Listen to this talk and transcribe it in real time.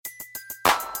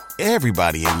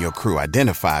Everybody in your crew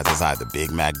identifies as either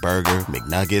Big Mac Burger,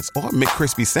 McNuggets, or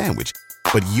McCrispy Sandwich.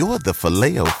 But you're the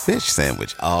Filet-O-Fish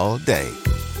Sandwich all day.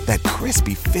 That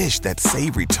crispy fish, that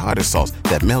savory tartar sauce,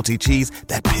 that melty cheese,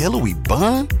 that pillowy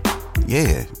bun.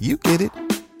 Yeah, you get it.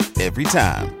 Every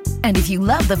time. And if you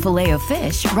love the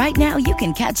Filet-O-Fish, right now you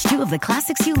can catch two of the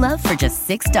classics you love for just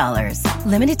 $6.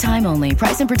 Limited time only.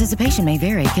 Price and participation may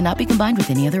vary. Cannot be combined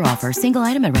with any other offer. Single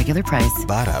item at regular price.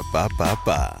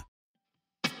 Ba-da-ba-ba-ba.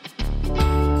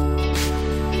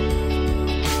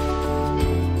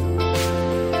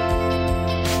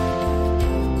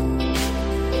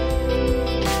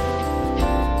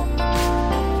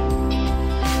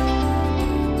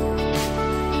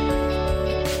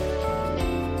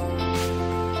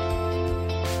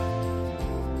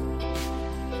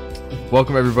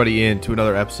 Welcome everybody in to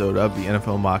another episode of the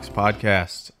NFL Mocks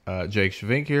podcast. Jake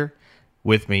Shavink here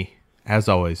with me, as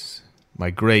always, my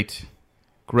great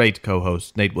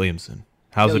co-host, Nate Williamson.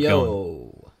 How's it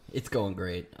going? It's going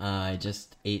great. I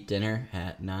just ate dinner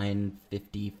at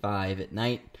 9:55 at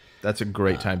night. That's a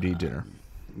great time to eat dinner.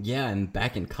 Yeah, I'm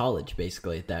back in college,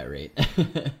 basically, at that rate.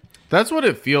 That's what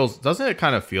it feels. Doesn't it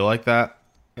kind of feel like that?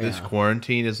 This Yeah.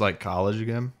 quarantine is like college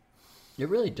again? It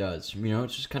really does. You know,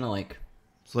 it's just kind of like...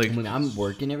 It's like, I mean, I'm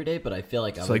working every day, but I feel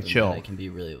like other like than chill. that, I can be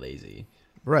really lazy.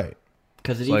 right.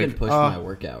 Because it It's even like, pushed my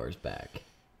work hours back.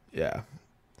 Yeah.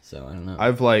 So, I don't know.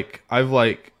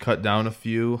 I've cut down a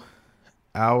few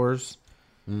hours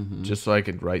just so I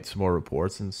could write some more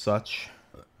reports and such.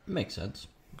 Makes sense.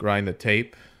 Grind the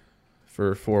tape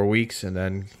for 4 weeks and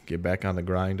then get back on the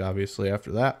grind, obviously,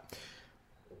 after that.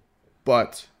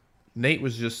 But Nate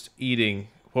was just eating.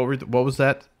 What was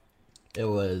that? It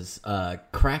was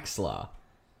crack slaw.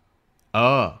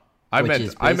 Oh, I Which meant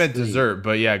is basically- dessert,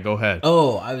 but yeah, go ahead.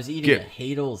 Oh, I was eating Get- a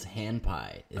Hadel's hand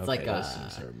pie. It's Okay, those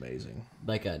things are amazing.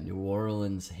 like a New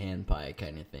Orleans hand pie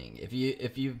kind of thing. If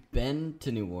you've been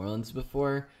to New Orleans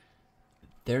before,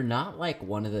 they're not like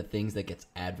one of the things that gets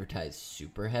advertised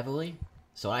super heavily.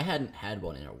 So I hadn't had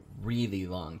one in a really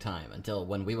long time until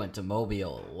when we went to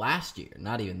Mobile last year,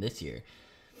 not even this year.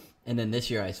 And then this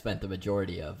year I spent the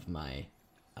majority of my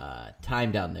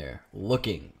time down there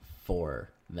looking for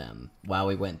them while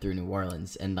we went through New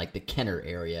Orleans and like the Kenner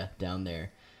area down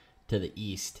there to the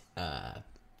east.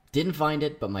 Didn't find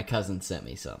it, but my cousin sent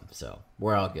me some, so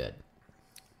we're all good.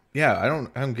 Yeah, I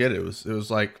don't get it. It was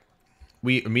like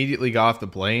we immediately got off the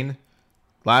plane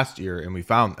last year and we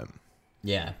found them.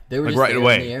 Yeah, they were Like, just right there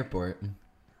away. in the airport.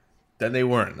 Then they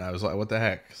weren't. And I was like, what the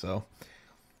heck? So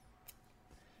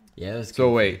Yeah, it was. so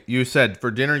goofy. wait, you said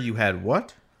for dinner you had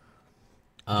what?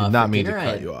 Did not for mean to dinner, I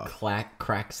cut had you off.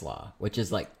 Crack slaw, which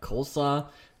is like coleslaw,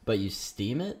 but you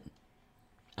steam it.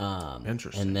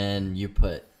 Interesting. And then you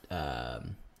put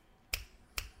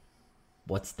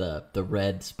what's the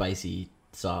red spicy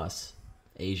sauce,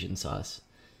 Asian sauce?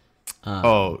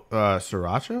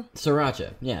 Sriracha?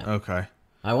 Sriracha. Yeah. Okay.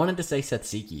 I wanted to say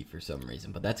tzatziki for some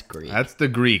reason, but that's Greek. That's the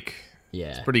Greek. yeah,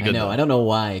 it's pretty good, I know. though. I don't know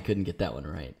why I couldn't get that one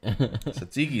right.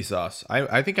 Tzatziki sauce.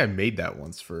 I think I made that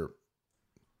once for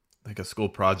like a school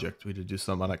project. We had to do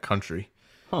something on a country.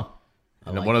 Huh.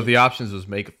 And then one of the options was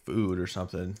make food or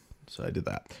something. So I did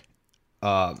that.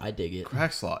 I dig it.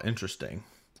 Crack slaw, interesting.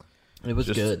 It was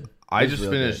good. I It was just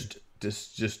real finished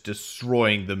just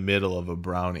destroying the middle of a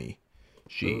brownie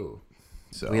good. sheet. Ooh,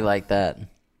 So we like that.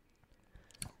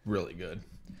 really good.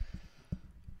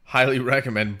 Highly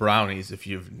recommend brownies if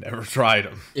you've never tried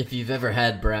them. If you've ever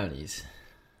had brownies,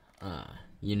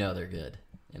 you know they're good.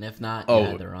 And if not, Oh. you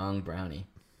had the wrong brownie.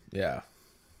 Yeah.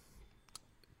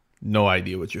 No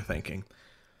idea what you're thinking.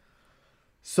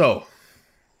 So,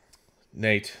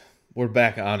 Nate, we're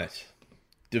back on it.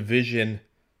 Division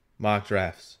mock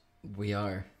drafts. We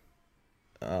are.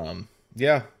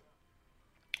 Yeah.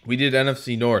 We did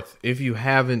NFC North. If you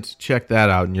haven't checked that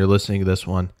out and you're listening to this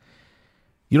one,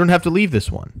 you don't have to leave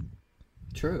this one.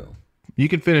 True. You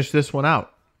can finish this one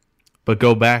out, but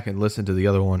go back and listen to the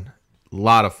other one. A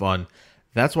lot of fun.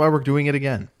 That's why we're doing it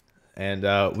again.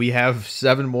 And we have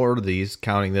 7 more of these,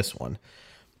 counting this one,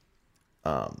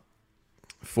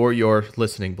 for your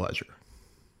listening pleasure.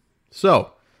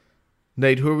 So,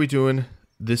 Nate, who are we doing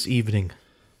this evening?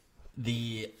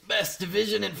 The best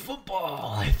division in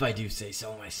football, if I do say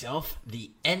so myself.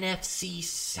 The NFC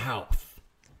South.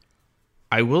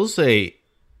 I will say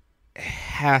it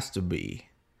has to be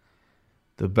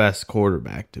the best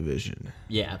quarterback division.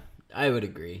 Yeah, I would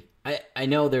agree. I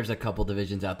know there's a couple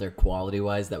divisions out there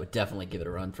quality-wise that would definitely give it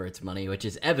a run for its money, which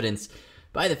is evidenced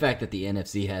by the fact that the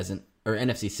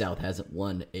NFC South hasn't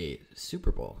won a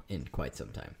Super Bowl in quite some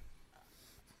time.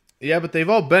 Yeah, but they've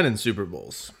all been in Super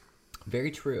Bowls. Very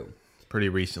true. pretty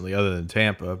recently, other than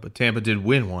Tampa. But Tampa did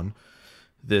win one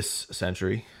this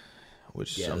century,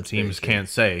 which some teams can't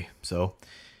say. So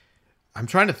I'm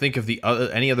trying to think of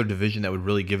any other division that would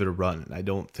really give it a run, and I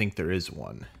don't think there is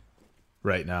one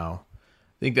right now.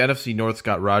 I think the NFC North's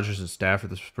got Rodgers and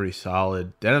Stafford. That's pretty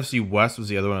solid. The NFC West was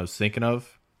the other one I was thinking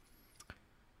of.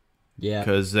 Yeah.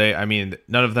 Because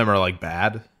none of them are like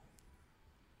bad.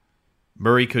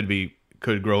 Murray could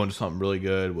grow into something really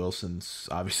good. Wilson's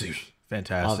obviously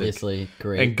fantastic. Obviously,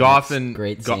 great. And Goff and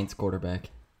great Saints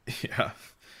quarterback. Yeah.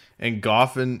 And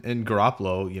Goff and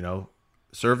Garoppolo,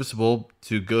 serviceable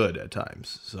to good at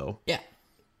times. So yeah.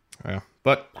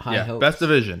 But hopes. Best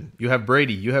division. You have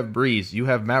Brady, you have Breeze, you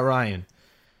have Matt Ryan,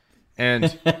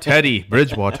 and Teddy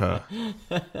Bridgewater.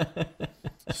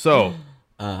 So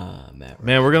Matt Ryan.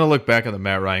 Man, we're gonna look back on the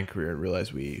Matt Ryan career and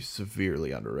realize we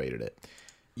severely underrated it.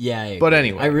 Yeah, but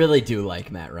anyway, I really do like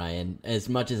Matt Ryan. As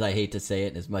much as I hate to say it,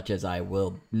 and as much as I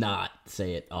will not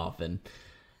say it often,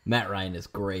 Matt Ryan is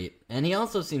great, and he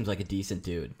also seems like a decent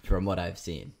dude from what I've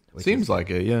seen. Seems like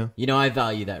it, yeah. I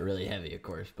value that really heavy, of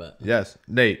course, but yes,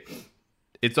 Nate,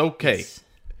 it's okay.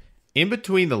 In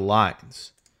between the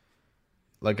lines,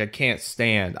 like I can't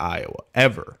stand Iowa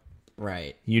ever.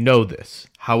 Right. You know this.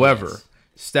 However,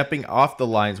 stepping off the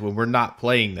lines when we're not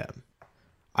playing them,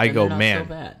 I go, man,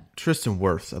 so Tristan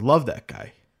Wirfs, I love that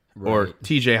guy. Right. Or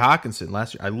TJ Hawkinson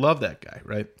last year, I love that guy,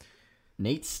 right?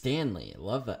 Nate Stanley,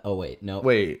 love that. Oh, wait, no.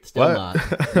 Wait, still what?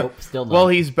 not. Nope, still not. Well,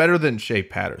 he's better than Shea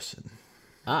Patterson.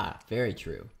 Very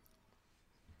true.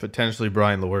 Potentially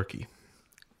Brian Lewerke.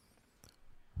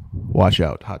 Watch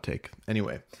out, hot take.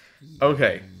 Anyway,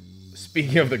 okay.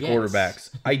 Speaking of the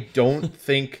quarterbacks, I don't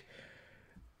think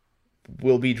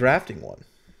we'll be drafting one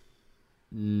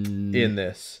in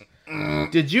this.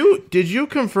 Did you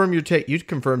confirm your take? You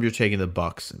confirmed you're taking the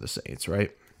Bucks and the Saints,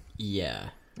 right?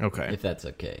 Yeah. Okay. If that's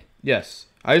okay. Yes.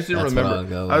 I just didn't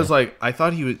remember. I was like, I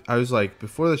was like,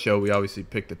 before the show, we obviously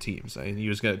picked the teams. And he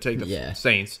was going to take the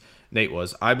Saints. Nate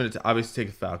was. I'm going to obviously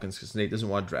take the Falcons because Nate doesn't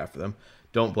want to draft for them.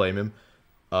 Don't blame him.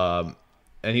 And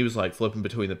he was like flipping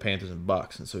between the Panthers and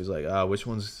Bucks. And so he's like, which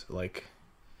one's like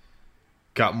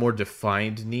got more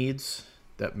defined needs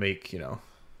that make,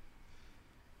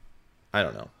 I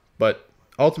don't know. But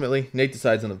ultimately, Nate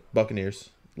decides on the Buccaneers.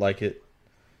 Like it.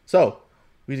 So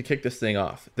we need to kick this thing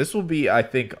off. This will be, I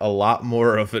think, a lot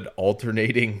more of an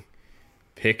alternating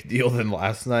pick deal than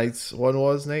last night's one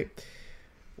was, Nate.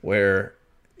 Where,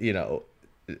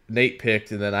 Nate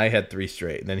picked, and then I had 3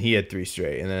 straight, and then he had 3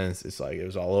 straight, and then it's like it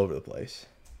was all over the place.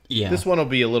 Yeah. This one will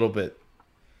be a little bit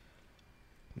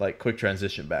like quick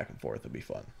transition back and forth. It'll be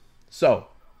fun. So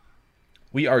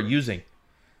we are using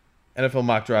NFL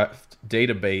Mock Draft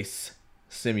Database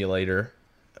Simulator.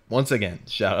 Once again,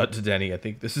 shout out to Denny. I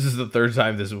think this is the 3rd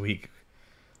time this week.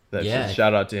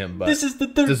 Shout out to him. But this is the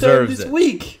 3rd time this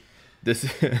week. This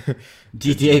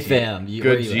GTA fam.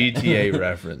 Good GTA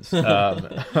reference.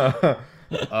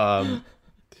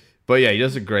 But yeah, he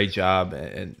does a great job,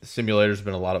 and Simulator's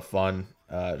been a lot of fun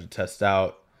to test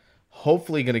out.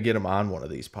 Hopefully, going to get him on one of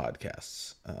these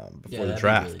podcasts before the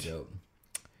draft. Be really dope.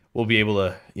 We'll be able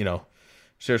to,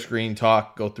 share screen,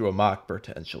 talk, go through a mock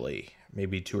potentially,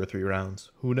 maybe 2 or 3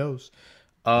 rounds. Who knows?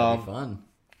 That'll be fun.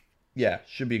 Yeah,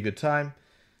 should be a good time.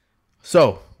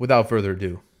 So, without further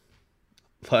ado,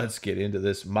 let's get into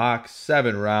this mock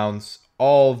 7 rounds.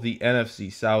 All of the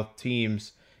NFC South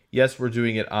teams. Yes, we're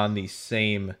doing it on the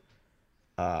same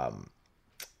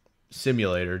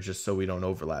simulator just so we don't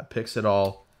overlap picks at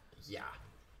all. Yeah.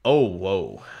 Oh,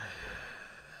 whoa.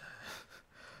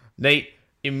 Nate,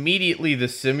 immediately the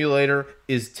simulator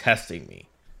is testing me.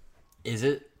 Is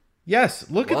it? Yes,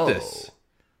 look at this.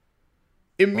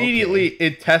 Immediately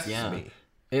it tests me.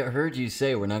 I heard you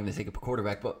say we're not going to take a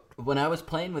quarterback, but when I was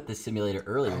playing with the simulator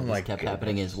earlier, this kept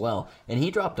happening as well. And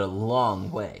he dropped a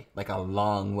long way.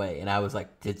 And I was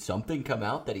like, did something come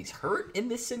out that he's hurt in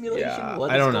this simulation? Yeah,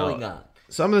 what I is don't going know. on?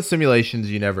 Some of the simulations,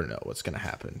 you never know what's going to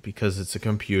happen because it's a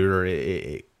computer.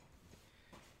 It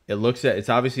looks at, it's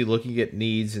obviously looking at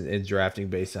needs and drafting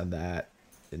based on that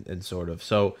and sort of.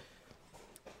 So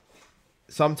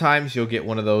sometimes you'll get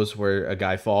one of those where a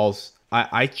guy falls.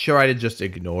 I try to just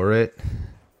ignore it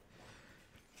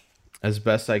as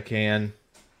best I can.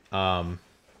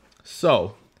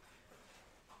 So,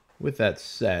 with that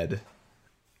said,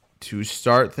 to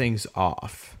start things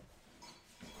off,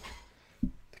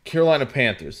 the Carolina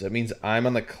Panthers, that means I'm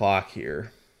on the clock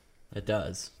here. It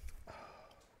does.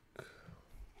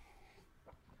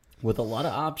 With a lot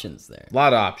of options there. A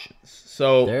lot of options.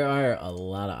 So there are a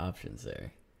lot of options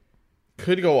there.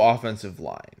 Could go offensive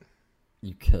line.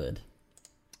 You could.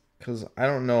 Because I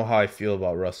don't know how I feel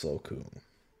about Russell Okung.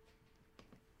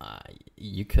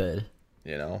 You could.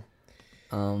 You know,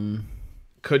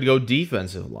 Could go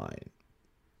defensive line.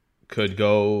 Could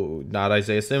go not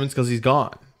Isaiah Simmons because he's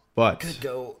gone, but could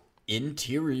go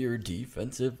interior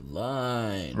defensive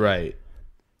line. Right.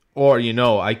 Or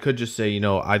I could just say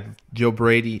Joe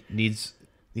Brady needs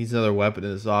another weapon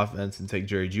in this offense and take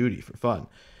Jerry Jeudy for fun.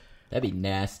 That'd be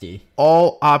nasty.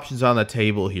 All options on the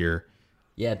table here.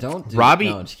 Yeah, don't do Robbie.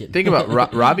 No, I'm just kidding. Think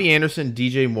about Robbie Anderson,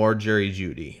 DJ Moore, Jerry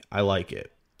Jeudy. I like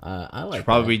it. I like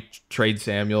probably trade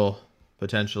Samuel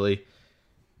potentially.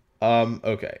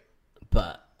 Okay.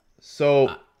 But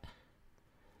so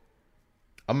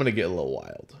I'm gonna get a little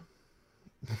wild.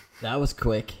 That was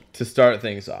quick. To start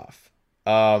things off.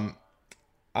 Going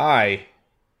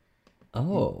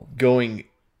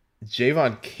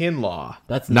Javon Kinlaw.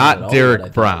 That's not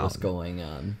Derek Brown. What's going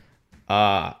on?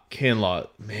 Kinlaw,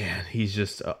 man, he's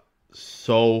just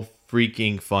so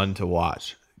freaking fun to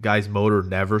watch. Guy's motor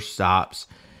never stops.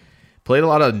 Played a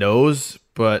lot of nose,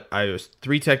 but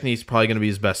 3 techniques probably going to be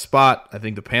his best spot. I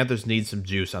think the Panthers need some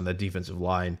juice on the defensive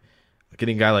line.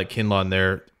 Getting a guy like Kinlaw in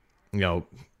there,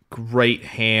 great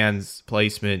hands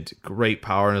placement, great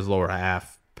power in his lower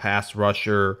half, pass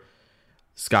rusher.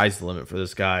 Sky's the limit for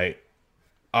this guy.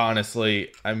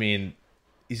 Honestly, I mean,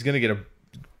 he's going to get a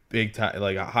big time,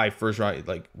 like a high first round,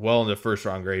 like well in the first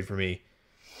round grade for me.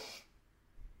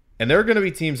 And there are going to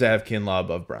be teams that have Kinlaw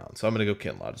above Brown. So I'm going to go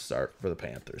Kinlaw to start for the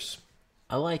Panthers.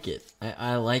 I like it.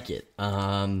 I like it.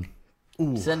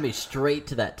 Send me straight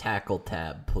to that tackle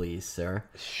tab, please, sir.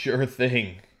 Sure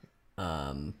thing.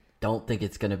 Don't think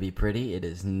it's going to be pretty. It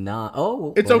is not.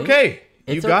 Oh, it's okay.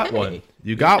 You got one.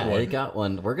 You got one. I got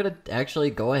one. We're going to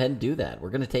actually go ahead and do that. We're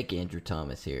going to take Andrew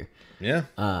Thomas here. Yeah.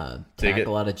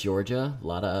 Tackle out of Georgia. A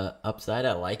lot of upside.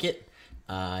 I like it.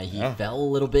 He fell a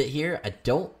little bit here. I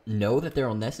don't know that there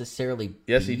will necessarily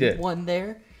be one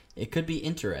there. It could be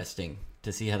interesting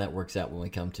to see how that works out when we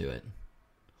come to it.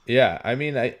 Yeah, I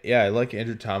mean, I like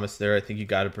Andrew Thomas there. I think you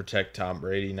got to protect Tom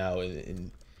Brady now. I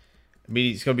mean,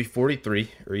 he's going to be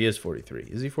 43, or he is 43.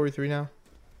 Is he 43 now?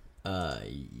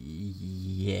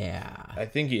 Yeah. I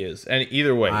think he is. And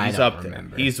either way, he's up there.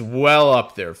 He's well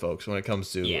up there, folks, when it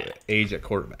comes to age at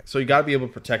quarterback. So you got to be able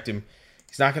to protect him.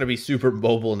 He's not going to be super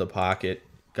mobile in the pocket.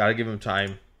 Got to give him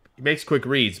time. He makes quick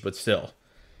reads, but still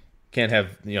can't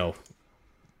have,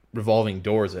 revolving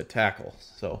doors at tackle.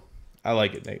 So I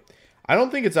like it, Nate. I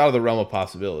don't think it's out of the realm of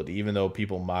possibility, even though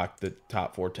people mock the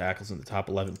top 4 tackles in the top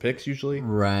 11 picks usually.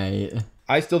 Right.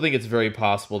 I still think it's very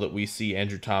possible that we see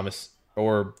Andrew Thomas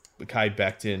or Kai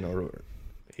Becton or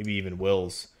maybe even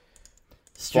Wills.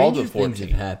 Stranger things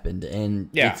have happened, and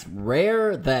it's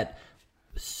rare that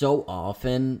so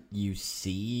often you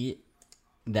see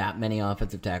that many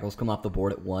offensive tackles come off the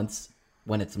board at once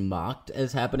when it's mocked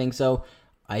as happening. So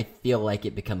I feel like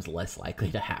it becomes less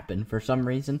likely to happen for some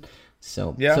reason.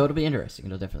 So it'll be interesting.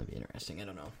 It'll definitely be interesting. I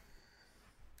don't know.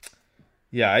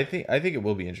 Yeah, I think it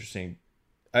will be interesting.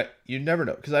 You never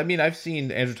know, because I've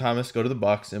seen Andrew Thomas go to the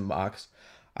Bucs in mocks.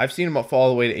 I've seen him fall all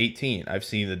the way to 18. I've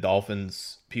seen the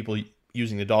Dolphins, people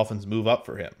using the Dolphins move up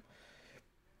for him.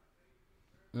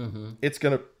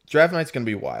 Mm-hmm. Draft night's gonna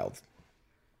be wild.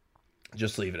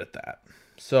 Just leave it at that.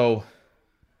 So,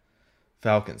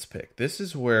 Falcons pick. This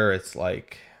is where it's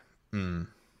like, I'm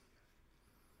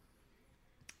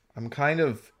kind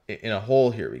of in a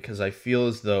hole here because I feel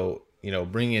as though,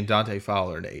 bringing in Dante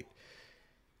Fowler, Nate,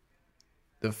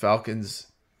 the Falcons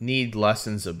need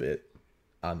lessons a bit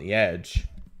on the edge.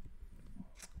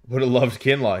 Would have loved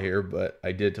Kinlaw here, but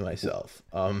I did to myself.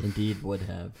 Indeed would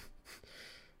have.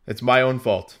 It's my own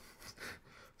fault.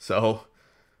 So,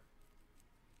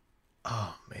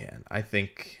 oh man, I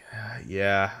think I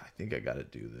got to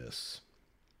do this.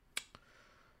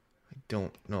 I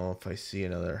don't know if I see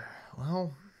another.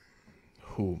 Well,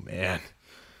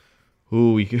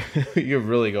 you could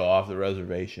really go off the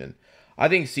reservation. I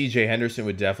think C.J. Henderson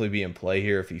would definitely be in play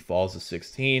here if he falls to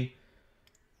 16.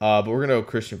 But we're gonna go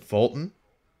Christian Fulton.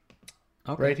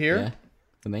 Okay, right here. Yeah,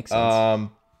 that makes sense.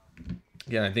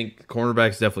 Again, I think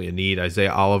cornerback's definitely a need.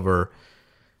 Isaiah Oliver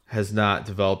has not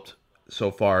developed so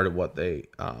far to what they.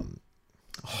 Oh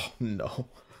no.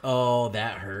 Oh,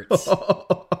 that hurts.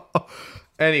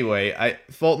 Anyway,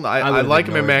 Fulton. I like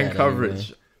him in man coverage.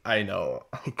 Anyway. I know.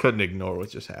 I couldn't ignore what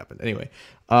just happened. Anyway,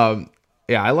 I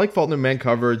like Fulton in man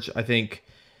coverage. I think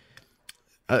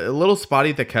a little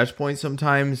spotty at the catch point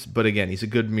sometimes, but again, he's a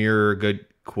good mirror, good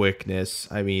quickness.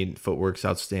 Footwork's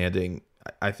outstanding.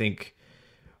 I think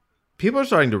people are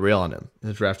starting to rail on him in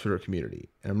the draft Twitter community,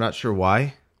 and I'm not sure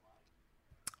why.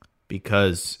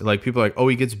 Because people are like, oh,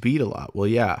 he gets beat a lot. Well,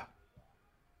 yeah,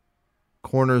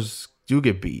 corners do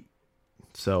get beat.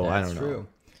 So I don't know. True.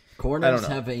 Corners know.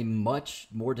 have a much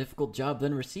more difficult job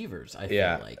than receivers, I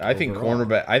feel like. I think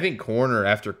overall. corner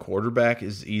after quarterback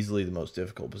is easily the most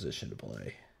difficult position to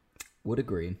play. Would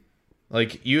agree.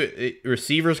 Like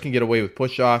receivers can get away with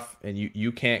push off, and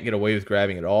you can't get away with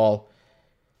grabbing at all.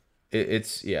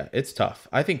 It's tough.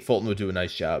 I think Fulton would do a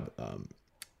nice job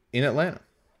in Atlanta,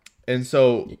 and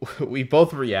so we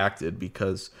both reacted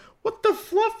because what the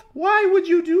fluff? Why would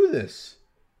you do this?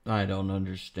 I don't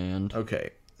understand.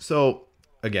 Okay, so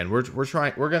again, we're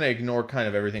gonna ignore kind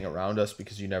of everything around us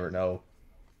because you never know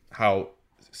how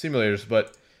simulators.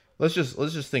 But let's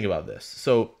just think about this.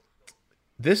 So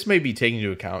this may be taken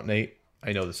into account, Nate.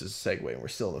 I know this is a segue and we're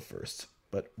still in the first,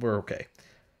 but we're okay.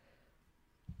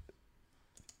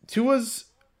 Tua's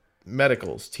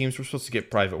medicals, teams were supposed to get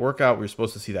private workout. We were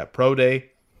supposed to see that pro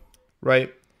day,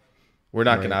 right? We're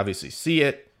not going to obviously see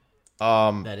it.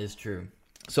 That is true.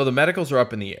 So the medicals are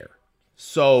up in the air.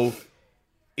 So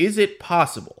is it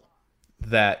possible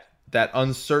that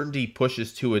uncertainty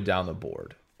pushes Tua down the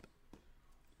board?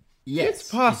 Yes.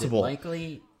 It's possible. Is it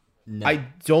likely? No. I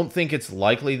don't think it's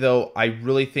likely, though. I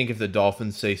really think if the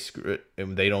Dolphins say screw it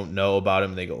and they don't know about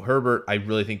him and they go Herbert, I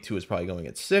really think Tua is probably going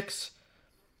at 6.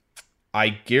 I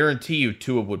guarantee you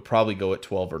Tua would probably go at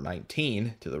 12 or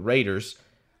 19 to the Raiders.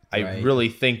 I really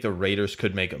think the Raiders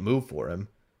could make a move for him.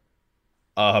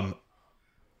 I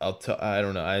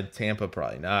don't know. Tampa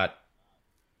probably not.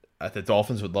 The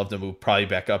Dolphins would love to move probably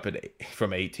back up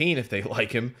from 18 if they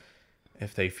like him,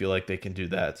 if they feel like they can do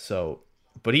that. So,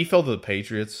 but he fell to the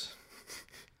Patriots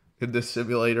in this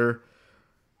simulator.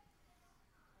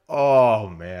 Oh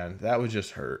man, that would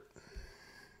just hurt.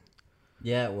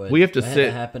 Yeah, it would. We have to That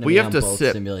sit. happened to We me have on to both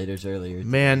sit. simulators earlier.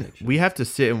 Man, today, we have to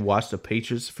sit and watch the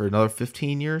Patriots for another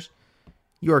 15 years?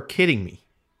 You are kidding me.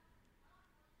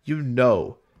 You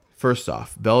know, first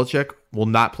off, Belichick will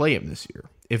not play him this year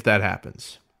if that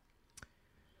happens.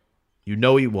 You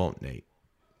know he won't, Nate.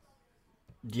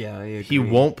 Yeah, I agree. He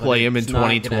won't but play him in it's not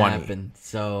gonna 2020. happen,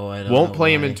 so I don't Won't know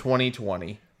play him why. in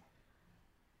 2020.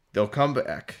 They'll come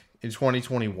back in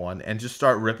 2021 and just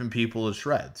start ripping people to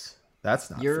shreds. That's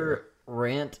not Your fair.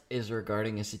 rant is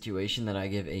regarding a situation that I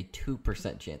give a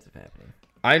 2% chance of happening.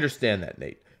 I understand that,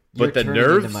 Nate. You're But the turning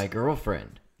nerves, into my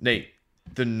girlfriend. Nate,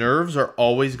 the nerves are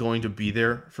always going to be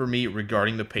there for me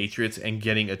regarding the Patriots and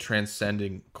getting a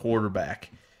transcending quarterback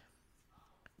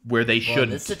where they Well, in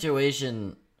shouldn't. this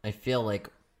situation, I feel like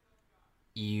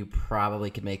you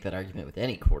probably could make that argument with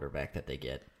any quarterback that they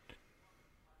get.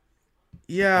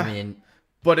 Yeah, I mean,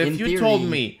 but if in you theory, told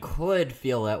me, could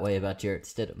feel that way about Jarrett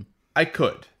Stidham. I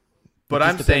could. But It just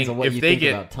I'm depends saying on what if you they think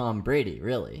get, about Tom Brady,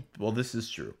 really. well, this is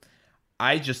true.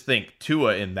 I just think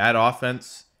Tua in that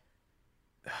offense,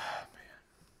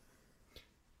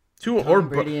 Tua Tom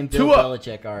Brady and Bill Tua,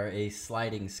 Belichick are a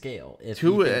sliding scale. If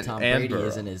Tua you think Tom and Brady Burrow.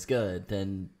 isn't as good,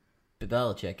 then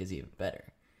Belichick is even better.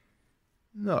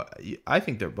 No, I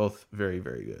think they're both very,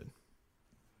 very good.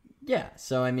 Yeah,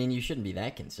 so I mean, you shouldn't be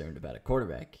that concerned about a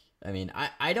quarterback. I mean,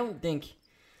 I don't think.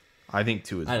 I think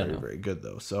Tua is I don't very, know. very good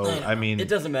though. So I mean, it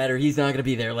doesn't matter. He's not going to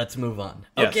be there. Let's move on.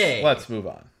 yes, Okay, let's move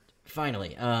on.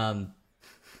 finally,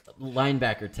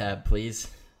 linebacker tab, please.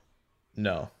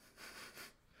 No,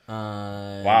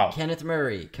 Wow. Kenneth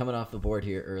Murray coming off the board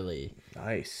here early.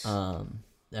 nice.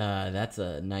 That's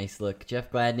a nice look. Jeff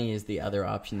Gladney is the other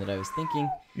option that I was thinking.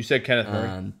 You said Kenneth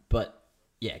Murray. But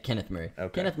yeah, Kenneth Murray.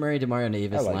 Okay. Kenneth Murray, Demario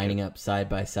Davis I like lining up side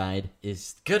by side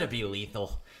is gonna be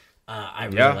lethal. I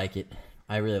really Yeah. like it.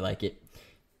 I really like it.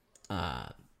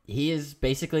 He is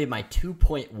basically my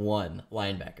 2.1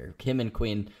 linebacker. Him and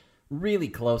Quinn really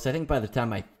close. I think by the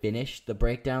time I finish the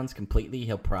breakdowns completely,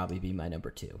 he'll probably be my number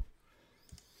 2.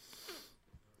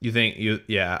 You think you?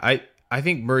 Yeah, I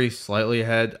think Murray's slightly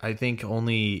ahead. I think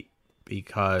only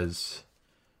because,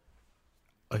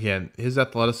 again, his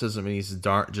athleticism and he's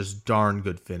darn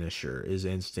good finisher. His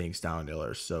instincts downhill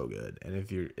are so good, and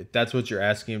if that's what you're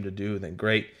asking him to do, then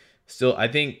great. Still, I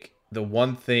think the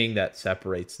one thing that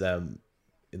separates them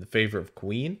in the favor of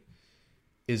Queen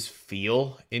is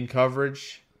feel in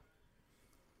coverage.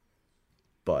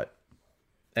 But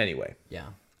anyway, Yeah.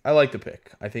 I like the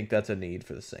pick. I think that's a need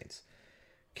for the Saints.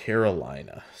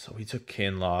 Carolina. So we took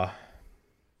Kinlaw.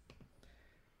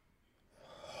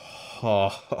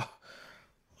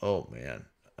 Oh man.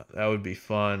 That would be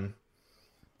fun.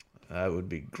 That would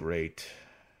be great.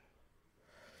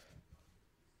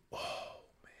 Oh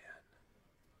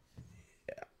man.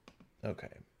 Yeah. Okay.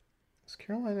 Does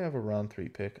Carolina have a round 3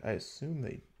 pick? I assume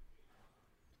they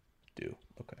do.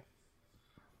 Okay.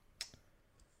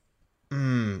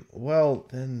 Well,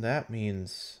 then that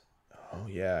means... Oh,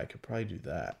 yeah, I could probably do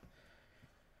that.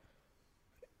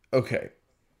 Okay.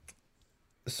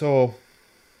 So,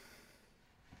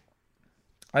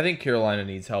 I think Carolina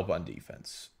needs help on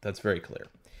defense. That's very clear.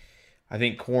 I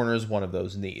think corner is one of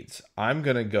those needs. I'm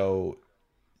going to go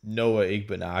Noah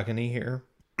Igbenogany here.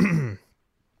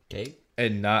 Okay.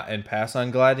 And pass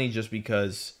on Gladney just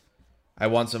because I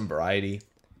want some variety.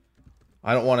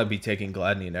 I don't want to be taking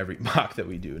Gladney in every mock that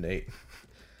we do, Nate.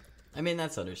 I mean,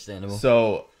 that's understandable.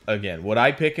 So, again, would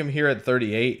I pick him here at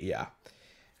 38? Yeah.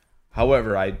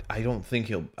 However, I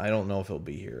don't know if he'll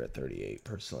be here at 38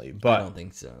 personally, but I don't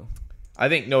think so. I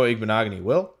think Noah Igbenogany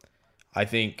will. I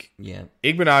think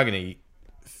Igbenogany,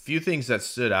 few things that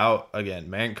stood out. Again,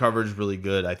 man coverage really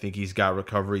good. I think he's got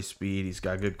recovery speed. He's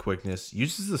got good quickness.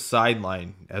 Uses the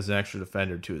sideline as an extra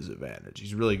defender to his advantage.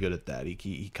 He's really good at that.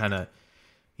 He kind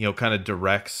of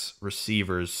directs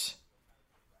receivers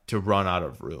to run out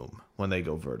of room when they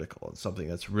go vertical. It's something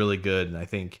that's really good. And I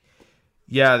think,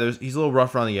 he's a little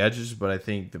rough around the edges, but I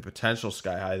think the potential's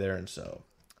sky high there. And so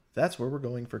that's where we're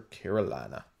going for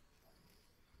Carolina.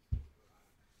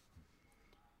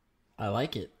 I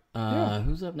like it.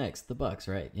 Who's up next? The Bucks,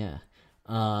 right? Yeah.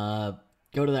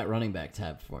 Go to that running back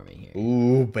tab for me here.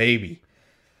 Ooh, baby.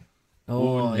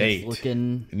 Oh, Nate.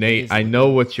 Nate, I know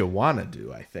what you want to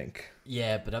do, I think.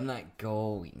 Yeah, but I'm not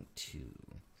going to.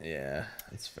 Yeah,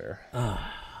 it's fair.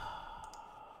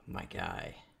 My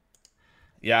guy.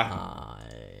 Yeah.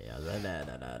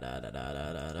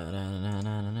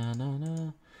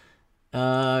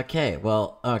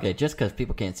 Okay, just because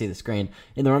people can't see the screen.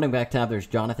 In the running back tab, there's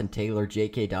Jonathan Taylor,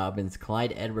 J.K. Dobbins,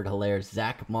 Clyde Edward-Helaire,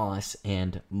 Zach Moss,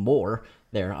 and more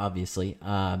there, obviously.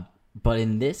 But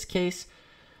in this case,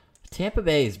 Tampa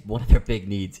Bay's one of their big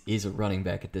needs is a running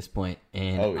back at this point,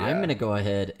 and I'm going to go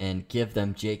ahead and give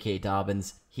them J.K.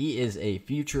 Dobbins. He is a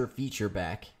future feature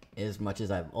back, as much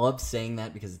as I love saying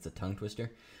that because it's a tongue twister.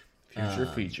 Future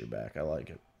feature back. I like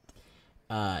it.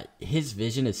 His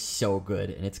vision is so good,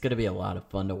 and it's going to be a lot of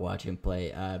fun to watch him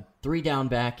play. 3 down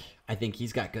back. I think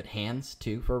he's got good hands,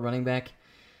 too, for a running back.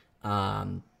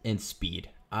 And speed.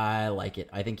 I like it.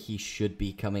 I think he should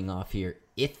be coming off here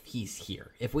if he's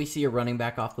here. If we see a running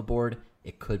back off the board,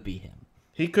 it could be him.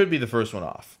 He could be the first one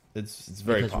off. It's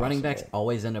very because possible. Running backs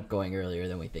always end up going earlier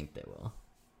than we think they will.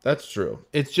 That's true.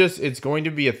 It's going to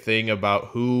be a thing about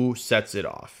who sets it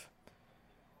off.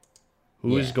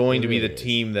 Who is going to be the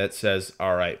team that says,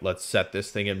 all right, let's set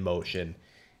this thing in motion,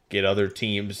 get other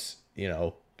teams,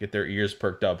 get their ears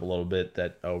perked up a little bit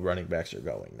that, running backs are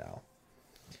going now.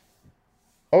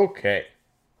 Okay.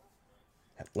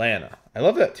 Atlanta. I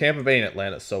love that Tampa Bay and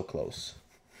Atlanta is so close.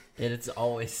 It's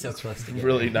always so close together.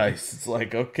 Really nice. It's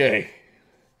like, okay,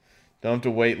 don't have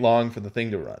to wait long for the thing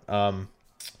to run.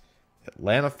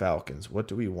 Atlanta Falcons, what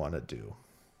do we want to do?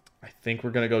 I think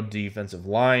we're going to go defensive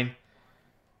line.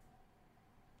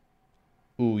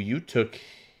 Ooh, you took...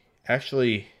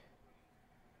 Actually,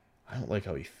 I don't like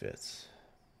how he fits.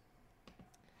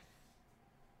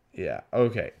 Yeah,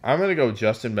 okay. I'm going to go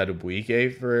Justin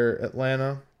Madubuike for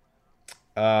Atlanta.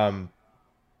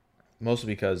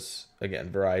 Mostly because,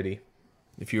 again, variety.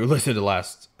 If you were listening to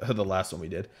the last one we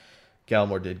did,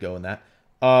 Gallimore did go in that.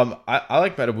 I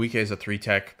like Madubuike as a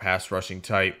 3-tech pass rushing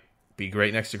type. Be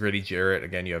great next to Grady Jarrett.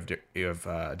 Again, you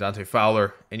have Dante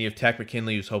Fowler, and you have Takk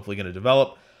McKinley, who's hopefully going to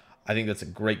develop. I think that's a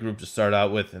great group to start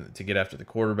out with and to get after the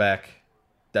quarterback.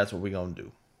 That's what we're going to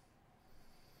do.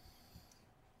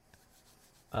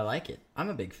 I like it. I'm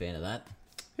a big fan of that.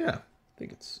 Yeah, I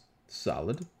think it's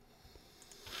solid.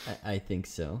 I think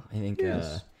so. I think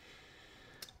yes.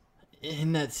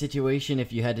 In that situation,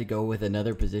 if you had to go with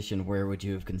another position, where would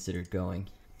you have considered going?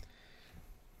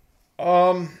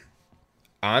 Honestly,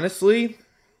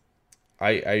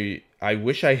 I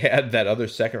wish I had that other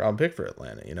second-round pick for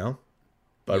Atlanta,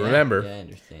 But remember, I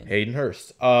understand. Hayden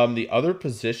Hurst. The other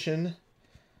position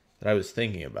that I was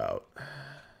thinking about,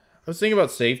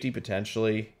 safety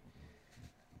potentially.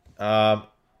 I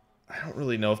don't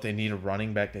really know if they need a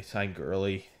running back. They signed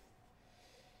Gurley.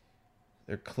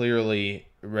 They're clearly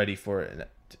ready for it,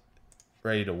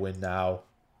 ready to win now.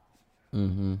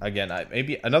 Mm-hmm. Again,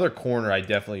 maybe another corner.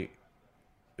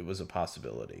 It was a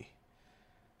possibility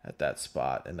at that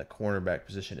spot, and the cornerback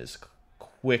position is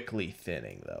quickly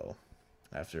thinning though.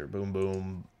 After boom,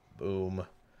 boom, boom.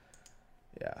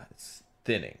 Yeah, it's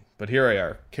thinning. But here I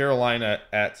are. Carolina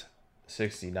at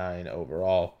 69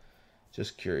 overall.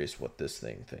 Just curious what this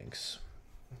thing thinks.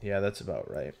 Yeah, that's about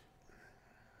right.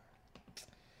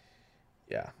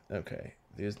 Yeah, okay.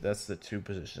 That's the two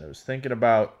positions I was thinking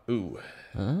about. Ooh.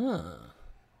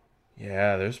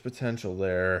 Yeah, there's potential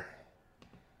there.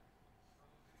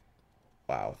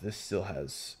 Wow, this still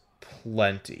has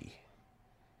plenty.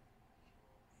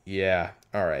 Yeah,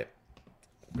 all right.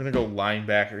 I'm going to go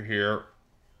linebacker here.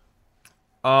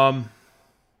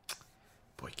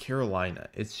 boy, Carolina.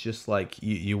 It's just like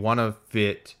you want to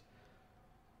fit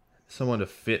someone to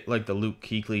fit like the Luke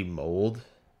Kuechly mold.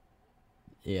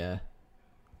 Yeah.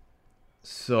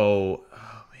 So,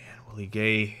 oh man, Willie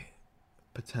Gay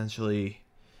potentially.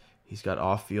 He's got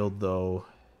off field though.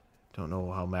 Don't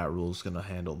know how Matt Rule's gonna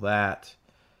handle that.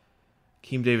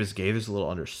 Keem Davis-Gaither's a little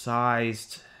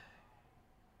undersized.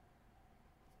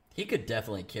 He could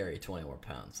definitely carry 20 more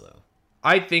pounds though.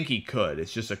 I think he could.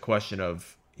 It's just a question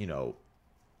of,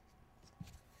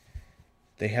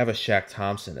 they have a Shaq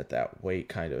Thompson at that weight,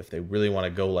 kind of. If they really want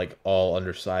to go like all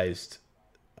undersized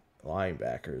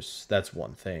linebackers, that's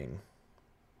one thing.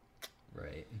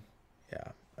 Right. Yeah.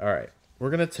 All right. We're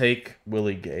going to take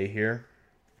Willie Gay here.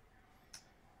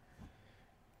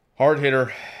 Hard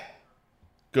hitter.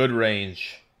 Good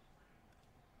range.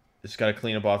 Just got to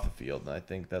clean up off the field, and I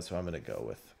think that's what I'm going to go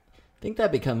with. I think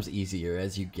that becomes easier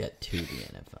as you get to the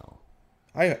NFL.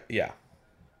 Yeah.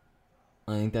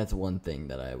 I think that's one thing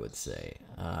that I would say.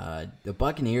 The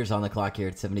Buccaneers on the clock here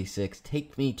at 76.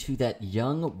 Take me to that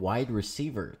young wide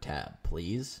receiver tab,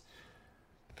 please.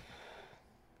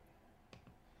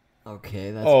 Okay,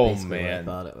 that's basically what I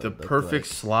thought it would the look perfect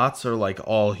like. slots are like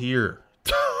all here.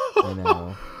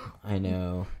 I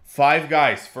know. 5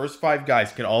 guys, first 5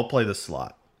 guys can all play the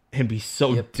slot and be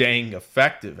so dang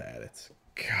effective at it.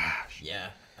 Gosh.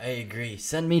 Yeah, I agree.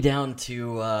 Send me down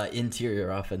to interior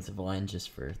offensive line just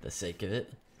for the sake of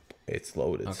it. It's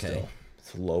loaded still.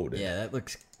 It's loaded. Yeah,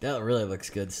 that really looks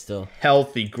good still.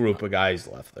 Healthy group of guys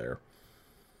left there.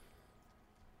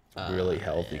 Really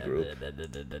healthy group.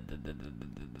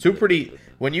 Two pretty.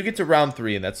 When you get to round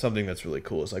 3, and that's something that's really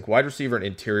cool. It's like wide receiver and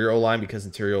interior O-line, because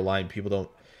interior O-line people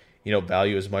don't,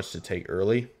 value as much to take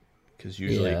early, because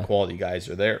usually quality guys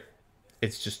are there.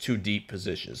 It's just 2 deep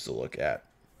positions to look at.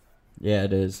 Yeah,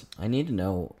 it is. I need to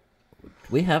know.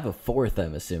 We have a 4th,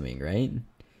 I'm assuming, right?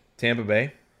 Tampa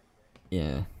Bay.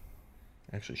 Yeah.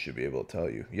 Actually, should be able to tell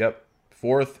you. Yep,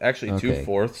 4th. Actually, Okay. 2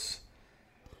 4ths.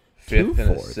 5th 2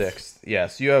 and a fourths? 6th. Yeah,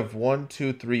 so you have 1,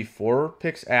 2, 3, 4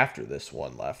 picks after this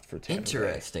one left for Tampa Bay.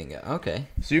 Interesting. Okay.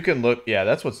 So you can look. Yeah,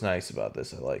 that's what's nice about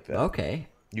this. I like that. Okay.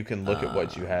 You can look at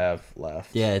what you have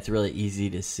left. Yeah, it's really easy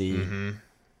to see. Mm-hmm.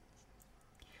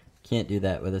 Can't do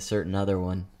that with a certain other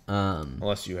one.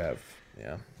 Unless you have,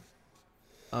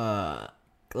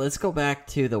 Let's go back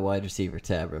to the wide receiver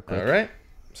tab real quick. All right.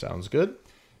 Sounds good.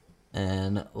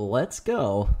 And let's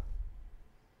go.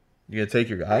 You gonna take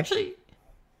your guy? Actually,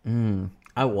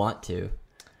 I want to.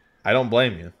 I don't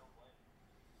blame you.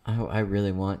 I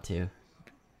really want to.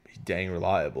 He's dang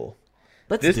reliable.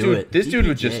 Let's This do dude, it. this dude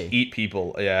would just DPJ. eat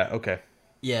people. Yeah. Okay.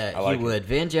 Yeah, like he it. would.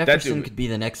 Van Jefferson dude- could be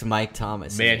the next Mike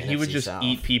Thomas. Man, in he would NFC just South.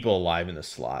 eat people alive in the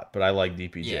slot. But I like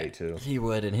DPJ Yeah, too. he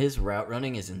would, and his route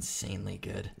running is insanely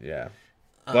good. Yeah.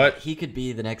 But He could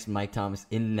be the next Mike Thomas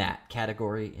in that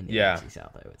category in the Yeah. NFC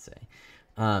South, I would say.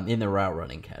 In the route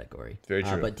running category. Very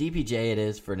true. But DPJ it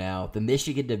is for now. The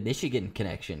Michigan to Michigan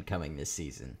connection coming this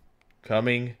season.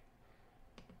 coming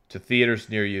to theaters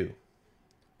near you.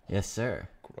 Yes, sir.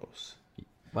 Gross.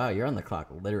 Wow, you're on the clock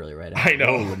literally right now. I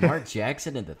know. Whoa, Lamar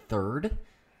Jackson in the 3rd?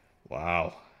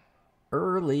 Wow.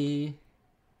 Early.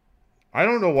 I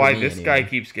don't know why me, this guy anyway.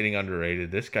 keeps getting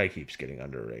underrated. This guy keeps getting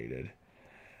underrated.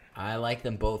 I like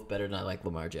them both better than I like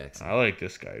Lamar Jackson. I like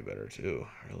this guy better too,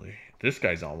 really. This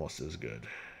guy's almost as good.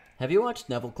 Have you watched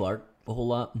Neville Clark a whole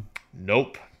lot?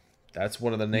 Nope. That's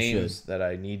one of the names should. that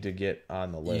I need to get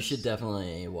on the list. You should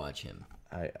definitely watch him.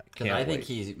 I Because can't I think wait.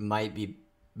 he might be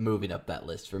moving up that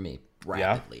list for me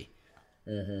rapidly.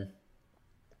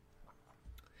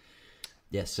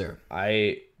 Yes, sir.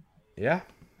 I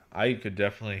could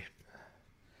definitely.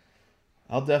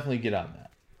 I'll definitely get on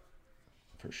that.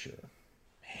 For sure.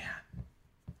 Man.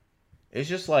 It's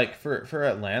just like for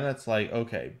Atlanta, it's like,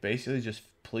 okay, basically just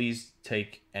please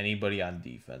take anybody on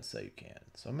defense that you can.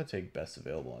 So I'm gonna take best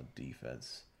available on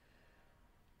defense.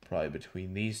 Probably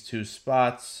between these 2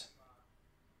 spots.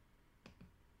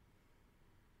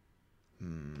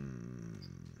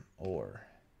 Or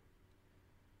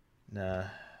nah,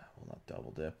 we'll not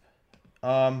double dip.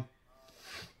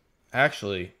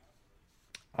 Actually,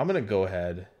 I'm gonna go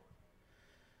ahead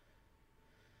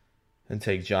and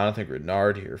take Jonathan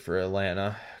Grenard here for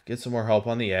Atlanta. Get some more help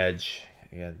on the edge.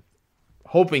 Again,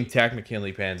 hoping Takk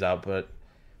McKinley pans out, but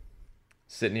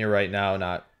sitting here right now,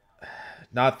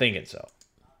 not thinking so.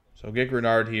 So get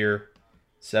Grenard here,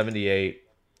 78.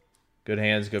 Good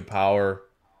hands, good power,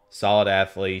 solid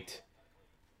athlete.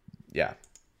 Yeah.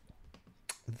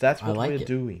 That's what like we're it.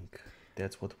 doing.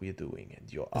 That's what we're doing.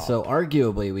 And you're up. So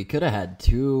arguably, we could have had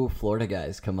 2 Florida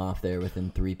guys come off there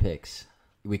within 3 picks.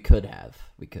 We could have.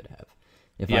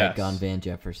 If I had Yes. gone Van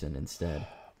Jefferson instead.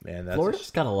 Man, that's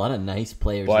Florida's got a lot of nice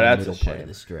players Boy, in the that's middle a part shame. of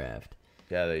this draft.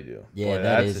 Yeah, they do. Yeah, Boy, that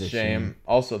that's is a a shame. shame.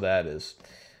 Also,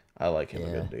 I like him a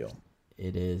Yeah. good deal.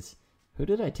 It is. Who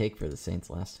did I take for the Saints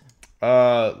last time?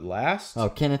 Last? Oh,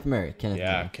 Kenneth Murray.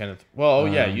 yeah, Kenneth. Well,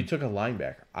 you took a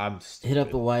linebacker. I'm stupid. Hit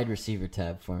up the wide receiver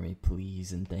tab for me,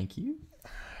 please, and thank you.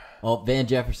 Oh, Van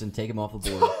Jefferson, take him off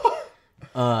the board.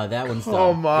 That one's done.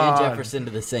 Come on. Van Jefferson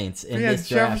to the Saints. In Man, this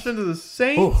draft. Jefferson to the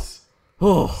Saints.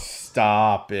 Oh,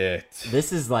 Stop it.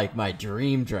 this is like my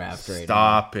dream draft right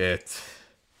Stop it.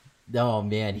 now. Oh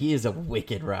man, he is a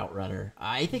wicked route runner.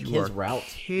 I think You his are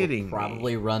routes kidding will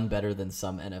probably run better than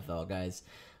some NFL guys.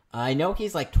 I know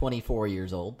he's like 24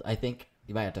 years old. I think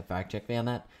you might have to fact check me on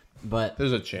that, but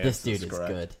There's a chance this dude that's is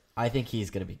correct. good. I think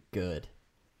he's gonna be good.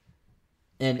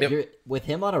 And Yep. with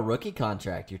him on a rookie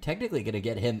contract, you're technically gonna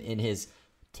get him in his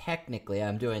technically.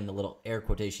 I'm doing the little air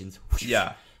quotations.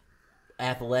 Yeah.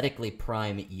 Athletically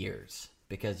prime years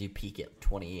because you peak at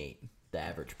 28, the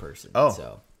average person. Oh.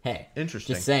 So hey,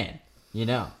 Interesting. Just saying,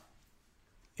 Yeah.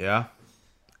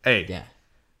 Hey, yeah.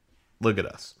 look at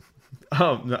us.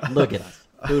 No. Look at us.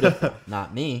 Who'd have thought?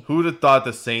 Not me. Who'd have thought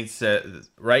the Saints said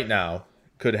right now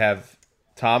could have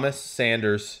Thomas,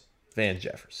 Sanders, Van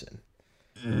Jefferson?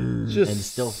 Just And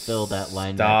still fill that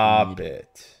linebacker Stop need.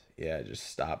 it. Yeah, just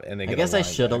stop it. And they I get guess a I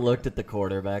should have linebacker. looked at the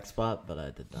quarterback spot, but I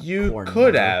did not. You Corner.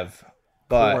 could have,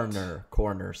 but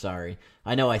Corner. Sorry,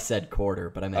 I know I said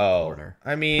quarter, but I meant corner.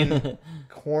 I mean,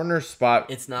 corner spot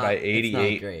It's not- by it's not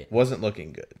 88 great. wasn't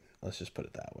looking good. Let's just put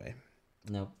it that way.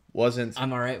 Nope. Wasn't.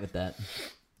 I'm all right with that.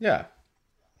 Yeah,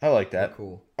 I like that.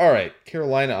 Cool. All right,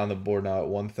 Carolina on the board now at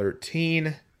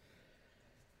 113.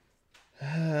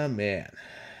 Man.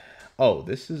 Oh,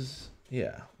 this is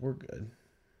we're good.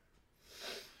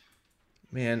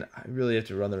 Man, I really have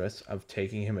to run the rest of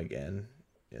taking him again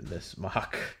in this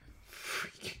mock.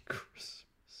 Freaking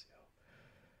Christmas.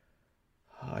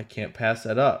 Oh, I can't pass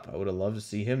that up. I would have loved to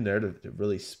see him there to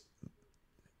really.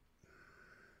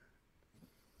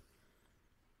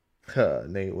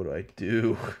 Nate, what do I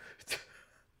do?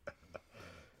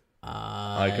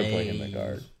 I could play him at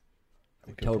guard.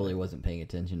 Totally wasn't paying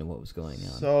attention to what was going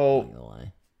on. So- I'm not gonna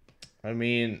lie. I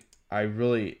mean,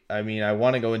 I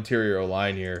want to go interior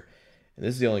O-line here. And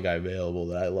this is the only guy available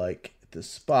that I like at this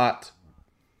spot.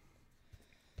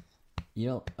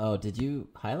 Did you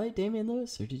highlight Damian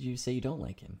Lewis, or did you say you don't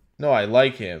like him? No, I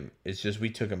like him. It's just we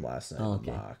took him last night Oh, in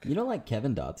the okay. mock. You don't like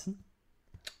Kevin Dotson?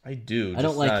 I do. I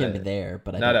don't just like not him at- there,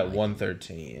 but I not don't at like him.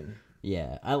 113.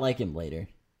 Yeah, I like him later.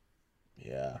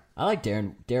 Yeah. I like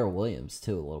Darrell Williams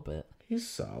too a little bit. He's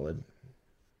solid.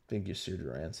 I think Yasir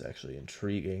Durant's actually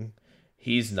intriguing.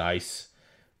 He's nice,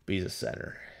 but he's a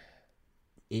center.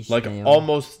 Like Ishmael.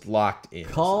 almost locked in.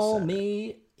 as a Call center.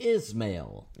 me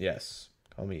Ismail. Yes.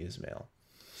 Call me Ismail.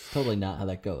 It's totally not how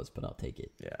that goes, but I'll take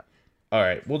it. Yeah. All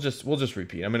right. We'll just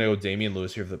repeat. I'm gonna go Damian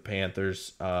Lewis here for the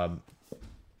Panthers. Again,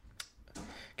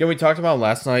 we talked about him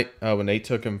last night when Nate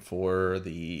took him for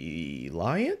the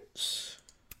Lions.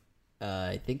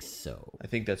 I think so. I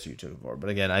think that's who you took him for. But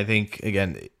again, I think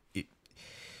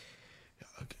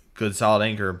good solid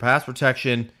anchor and pass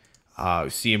protection.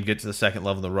 See him get to the second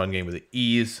level in the run game with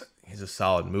ease. He's a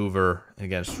solid mover. And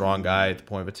again, strong guy at the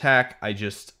point of attack. I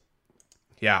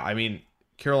mean,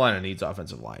 Carolina needs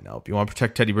offensive line help. You want to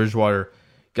protect Teddy Bridgewater,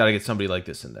 got to get somebody like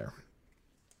this in there.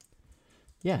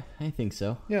 Yeah, I think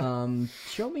so. Yeah.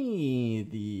 Show me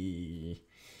the.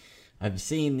 I've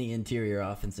seen the interior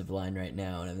offensive line right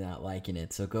now, and I'm not liking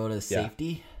it. So go to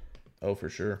safety. Oh, for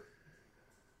sure.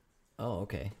 Oh,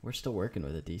 okay. We're still working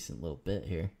with a decent little bit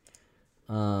here.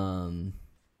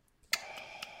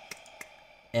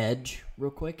 Edge,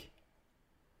 real quick.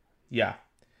 Yeah.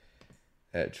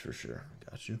 Edge for sure.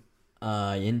 Got you.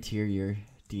 Interior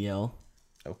DL.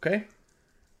 Okay.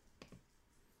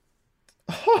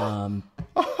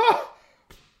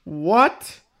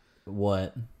 What?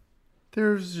 What?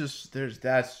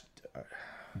 That's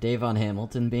Davon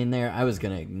Hamilton being there. I was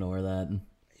gonna ignore that.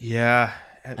 yeah.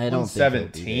 At I don't think he'll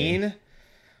be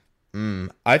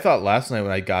 117. I thought last night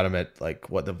when I got him at like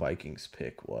what the Vikings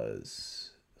pick was,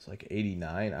 it's like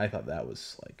 89. I thought that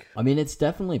was like I mean, it's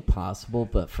definitely possible,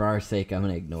 but for our sake, I'm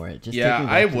gonna ignore it. Just Yeah, take me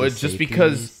back I to the would, just safeties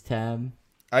because- tab.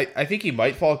 I think he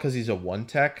might fall because he's a one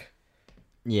tech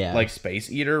Yeah, like space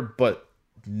eater, but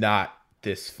not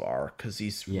this far because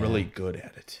he's Yeah. really good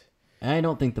at it. I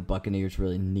don't think the Buccaneers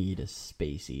really need a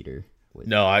space eater with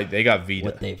No, they got Vita.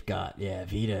 what they've got. Yeah,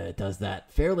 Vita does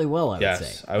that fairly well. I would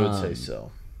Yes, say. I would say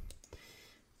so.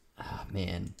 Oh,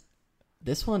 man,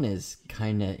 this one is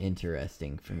kind of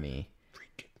interesting for me.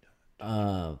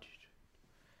 But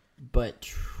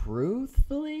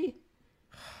truthfully,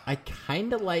 I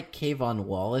kind of like Kayvon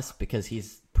Wallace because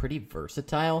he's pretty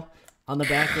versatile on the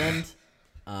back end.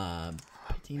 I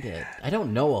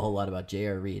don't know a whole lot about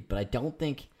J.R. Reed, but I don't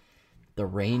think the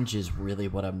range is really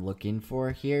what I'm looking for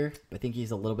here. I think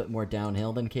he's a little bit more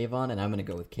downhill than Kayvon, and I'm going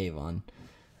to go with Kayvon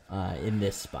in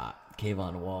this spot.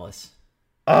 Kayvon Wallace.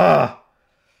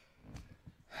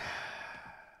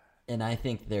 And I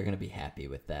think they're going to be happy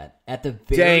with that. At the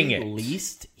very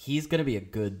least, he's going to be a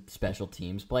good special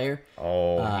teams player.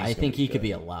 I think he could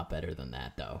be a lot better than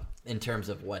that, though, in terms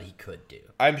of what he could do.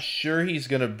 I'm sure he's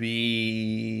going to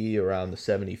be around the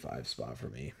 75 spot for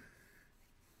me.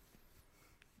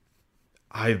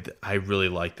 I really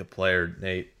like the player,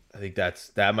 Nate. I think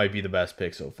that might be the best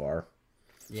pick so far.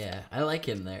 Yeah, I like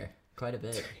him there quite a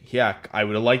bit. Yeah, I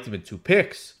would have liked him in 2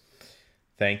 picks.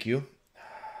 Thank you.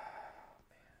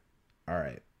 All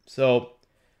right. So,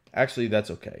 actually,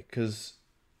 that's okay. Because,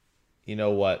 you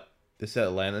know what? This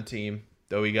Atlanta team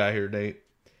that we got here today,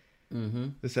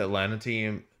 this Atlanta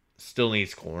team still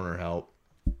needs corner help.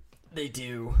 They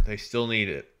do. They still need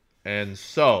it. And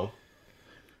so,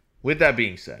 with that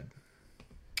being said,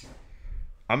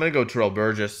 I'm going to go Terrell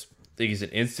Burgess. I think he's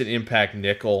an instant impact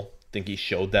nickel. I think he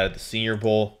showed that at the Senior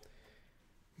Bowl.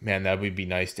 Man, that would be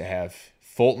nice to have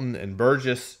Fulton and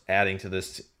Burgess adding to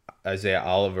this Isaiah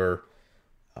Oliver.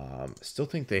 Still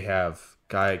think they have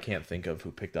a guy I can't think of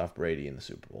who picked off Brady in the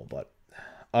Super Bowl. But,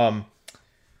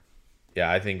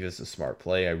 yeah, I think this is a smart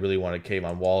play. I really wanted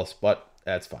Kayvon Wallace, but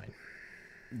that's fine.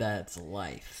 That's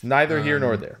life. It's neither here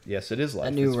nor there. Yes, it is life.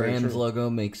 That new Rams logo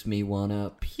makes me want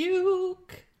to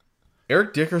puke.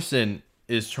 Eric Dickerson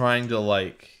is trying to,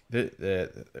 I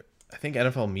think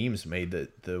NFL Memes made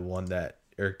the one that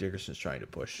Eric Dickerson's trying to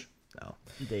push now.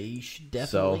 They should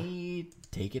definitely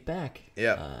take it back.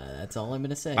 Yeah. That's all I'm going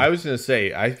to say. I was going to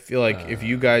say, I feel like if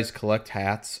you guys collect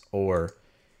hats or,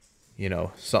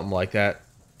 something like that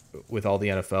with all the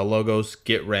NFL logos,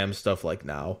 get Ram stuff like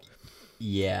now.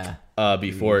 Yeah.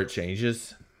 Before it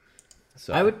changes.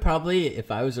 So I would probably,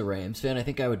 if I was a Rams fan, I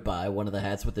think I would buy one of the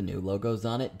hats with the new logos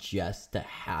on it just to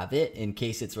have it in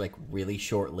case it's really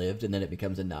short-lived and then it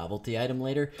becomes a novelty item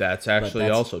later. That's actually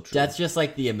also true. That's just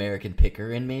like the American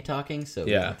picker in me talking, so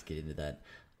yeah. Let's get into that.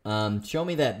 Show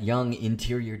me that young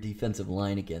interior defensive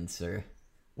line again, sir.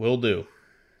 Will do.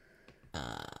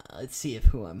 Let's see if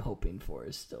who I'm hoping for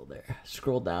is still there.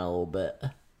 Scroll down a little bit.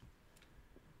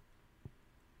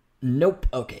 Nope.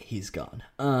 Okay, he's gone.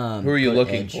 Who are you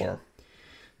looking for?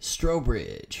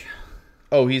 Strobridge.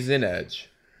 Oh, he's in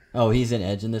edge. Oh, he's in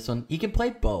edge in this one. He can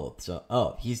play both,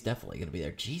 so he's definitely gonna be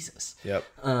there. Jesus. Yep.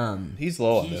 He's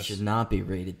low on this. He should not be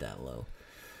rated that low.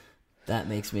 That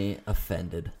makes me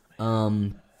offended.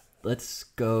 Let's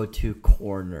go to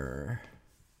corner.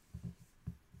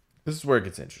 This is where it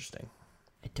gets interesting.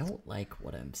 I don't like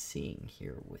what I'm seeing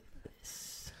here with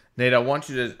this. Nate, I want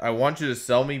you to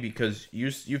sell me because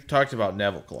you've talked about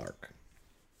Neville Clark.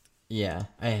 Yeah,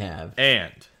 I have.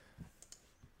 And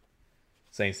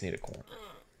Saints need a corner.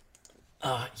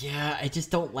 Yeah, I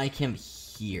just don't like him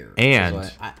here.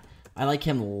 And I like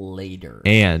him later.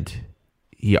 And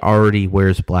he already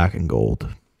wears black and gold.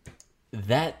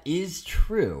 That is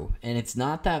true, and it's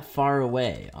not that far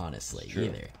away, honestly,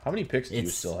 either. How many picks do you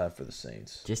still have for the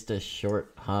Saints? Just a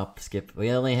short hop, skip. We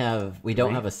don't have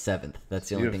a 7th. That's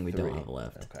the only thing we don't have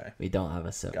left. Okay. We don't have a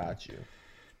 7th. Got you.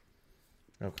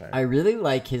 Okay. I really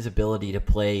like his ability to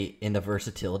play in the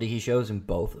versatility he shows in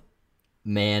both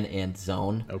man and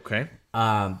zone. Okay.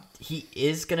 He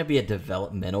is going to be a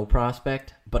developmental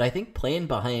prospect, but I think playing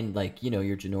behind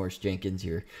your Janoris Jenkins,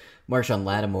 your Marshawn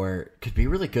Lattimore could be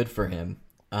really good for him.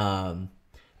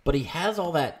 But he has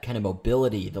all that kind of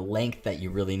mobility, the length that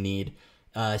you really need,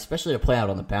 especially to play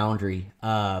out on the boundary.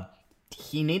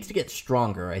 He needs to get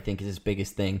stronger, I think, is his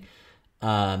biggest thing.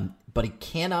 But he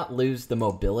cannot lose the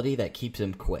mobility that keeps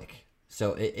him quick.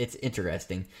 So it's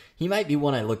interesting. He might be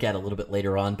one I look at a little bit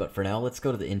later on, but for now, let's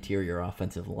go to the interior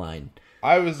offensive line.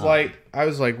 I was like,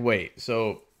 wait.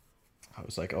 So I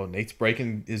was like, oh, Nate's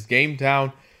breaking his game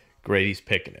down. Grady's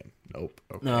picking him. Nope.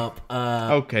 Okay. Nope.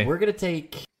 Okay. We're gonna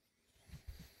take.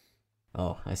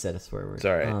 Oh, I said a swear word. It's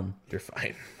all right. You're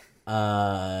fine.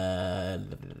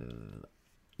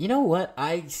 You know what?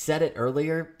 I said it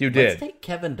earlier. You did. Let's take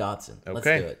Kevin Dotson. Okay. Let's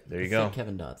do it. There you go. Take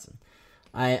Kevin Dotson.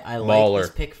 I like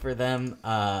this pick for them.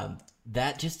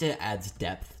 That just adds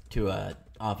depth to a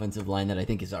offensive line that I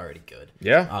think is already good.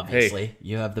 Yeah. Obviously,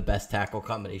 you have the best tackle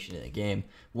combination in the game.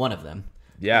 One of them.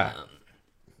 Yeah.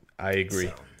 I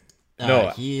agree.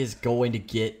 So, he is going to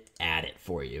get at it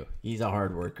for you. He's a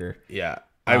hard worker. Yeah.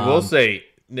 I will say,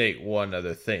 Nate, one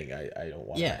other thing. I don't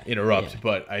want to interrupt,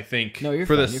 but I think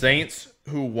for the Saints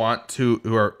who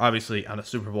are obviously on a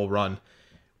Super Bowl run,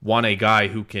 want a guy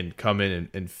who can come in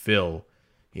and fill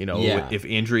Yeah. if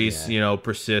injuries,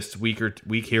 persist week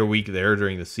here, week there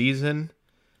during the season,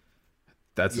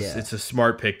 it's a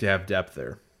smart pick to have depth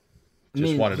there.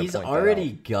 He's point that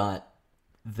already out. got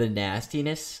the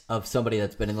nastiness of somebody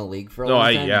that's been in the league for a long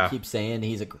time. Yeah. You keep saying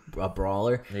he's a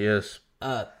brawler. He is.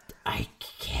 I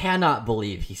cannot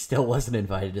believe he still wasn't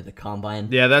invited to the combine.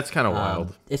 Yeah, that's kind of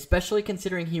wild. Especially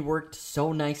considering he worked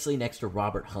so nicely next to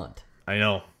Robert Hunt. I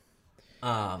know.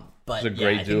 But It's a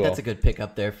great I duo. think that's a good pick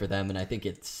up there for them, and I think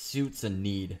it suits a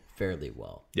need fairly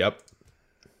well. Yep.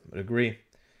 I agree.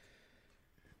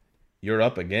 You're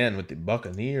up again with the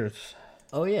Buccaneers.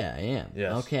 Oh, yeah, I am.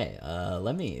 Yes. Okay,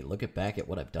 let me look back at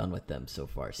what I've done with them so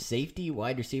far. Safety,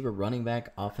 wide receiver, running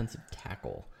back, offensive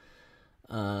tackle.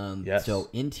 Yes. So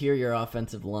interior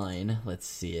offensive line, let's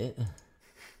see it.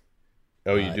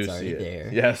 Oh, you do it's see already it. there.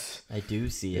 Yes. I do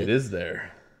see it. It is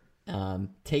there.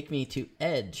 Take me to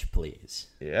edge, please.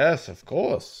 Yes, of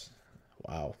course.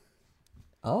 Wow.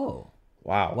 Oh.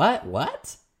 Wow.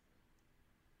 What?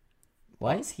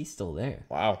 Why is he still there?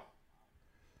 Wow.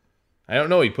 I don't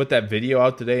know. He put that video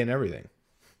out today and everything.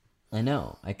 I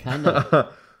know. I kind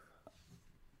of...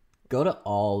 Go to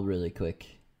all really quick.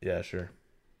 Yeah, sure.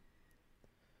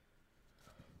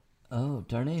 Oh,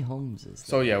 Darnay Holmes is there.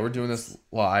 So yeah, we're doing this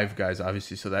live, guys.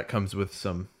 Obviously, so that comes with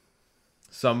some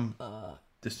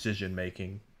decision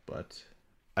making. But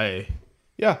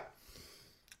yeah.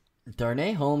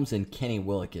 Darnay Holmes and Kenny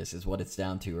Willekes is what it's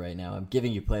down to right now. I'm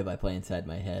giving you play-by-play inside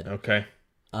my head. Okay.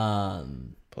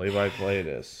 Play-by-play it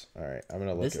is. All right, I'm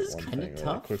gonna look This at is one kinda thing really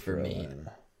tough quick for me. Lynn.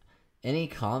 Any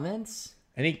comments?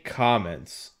 Any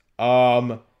comments?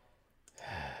 Boy,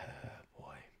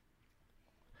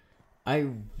 I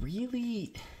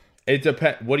really... it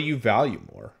depends. What do you value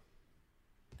more?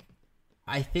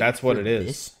 I think That's what for it is.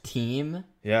 This team,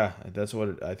 Yeah, that's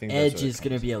what I think. That's edge what it is going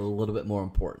to comes be a little bit more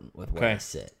important with where I Okay.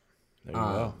 sit. There you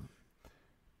go.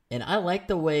 And I like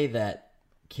the way that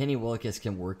Kenny Willekes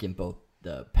can work in both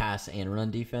the pass and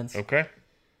run defense. Okay.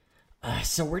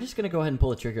 So we're just going to go ahead and pull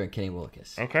the trigger on Kenny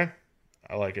Willekes. Okay.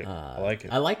 I like it. I like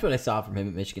it. I liked what I saw from him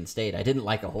at Michigan State. I didn't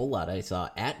like a whole lot I saw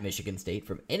at Michigan State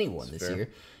from anyone this fair. year.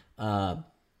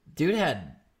 Dude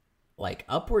had like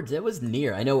upwards. It was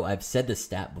near. I know I've said this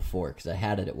stat before because I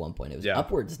had it at one point. It was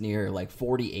upwards near like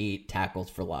 48 tackles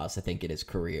for loss, I think, in his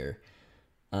career,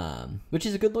 which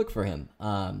is a good look for him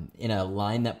in a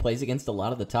line that plays against a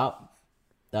lot of the top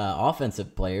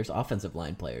offensive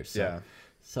line players. So, Yeah.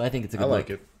 So I think it's a good I like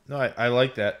look. it. No, I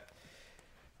like that.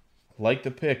 Like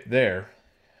the pick there.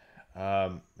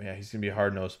 Yeah, he's gonna be a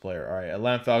hard-nosed player. All right,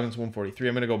 Atlanta Falcons 143.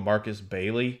 I'm gonna go Marcus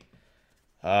Bailey.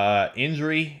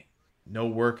 Injury, no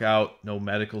workout, no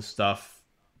medical stuff.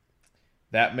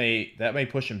 That may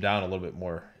push him down a little bit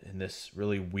more in this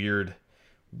really weird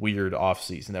off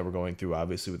season that we're going through,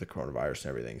 obviously with the coronavirus and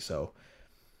everything. So,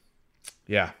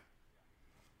 yeah.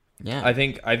 Yeah. I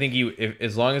think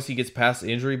as long as he gets past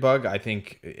the injury bug, I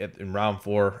think in round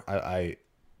 4, I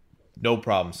no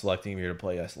problem selecting him here to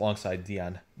play us alongside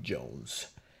Deion Jones.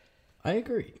 I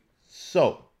agree.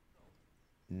 So,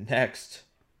 next,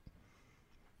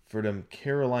 for them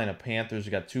Carolina Panthers,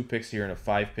 we got 2 picks here and a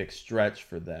 5-pick stretch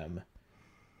for them.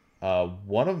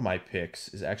 One of my picks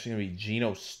is actually going to be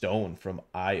Geno Stone from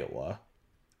Iowa,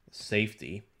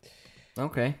 safety.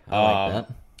 Okay. I like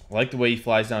that. I like the way he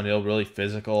flies downhill, really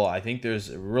physical. I think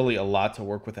there's really a lot to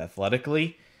work with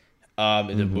athletically and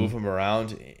to move him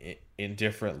around in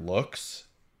different looks.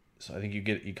 So I think you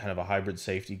kind of a hybrid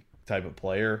safety type of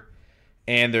player.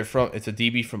 And it's a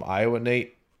DB from Iowa,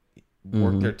 Nate.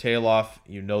 Work their tail off.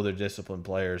 They're disciplined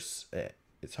players.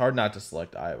 It's hard not to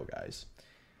select Iowa guys.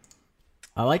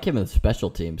 I like him in special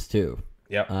teams too.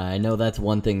 Yep. I know that's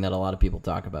one thing that a lot of people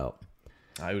talk about.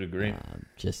 I would agree.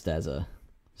 Just as a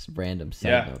random side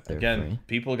Yeah. note there. Again,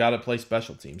 people got to play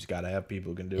special teams. Got to have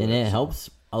people who can do it. And it So,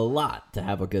 helps a lot to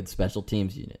have a good special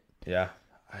teams unit. Yeah,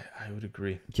 I would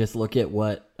agree. Just look at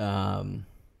what oh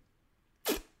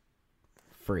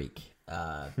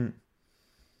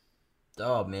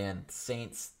man,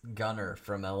 Saints gunner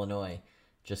from Illinois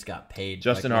just got paid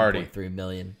Justin like Hardy. $1.3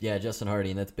 million. Yeah, Justin Hardy,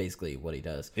 and that's basically what he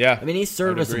does. Yeah, I mean he's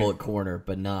serviceable agree. at corner,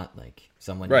 but not like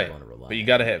someone Right, you want to rely. but you on.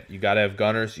 gotta have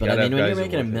gunners. You But gotta I mean, have when guys you're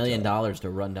that making $1 work their million tail off. to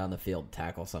run down the field,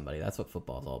 tackle somebody, that's what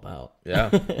football's all about.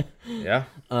 Yeah, yeah,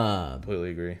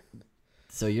 completely agree.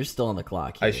 So you're still on the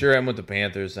clock here. I sure am with the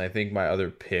Panthers, and I think my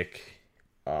other pick,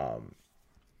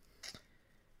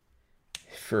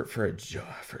 for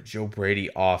Joe Brady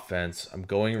offense, I'm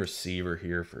going receiver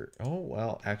here for. Oh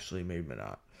well, actually maybe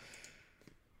not.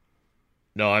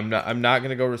 No, I'm not. I'm not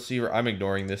gonna go receiver. I'm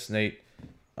ignoring this, Nate.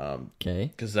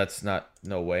 Okay. Because that's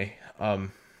no way. No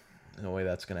way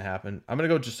that's gonna happen. I'm gonna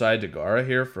go Josiah DeGuara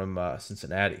here from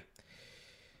Cincinnati.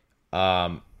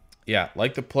 Yeah,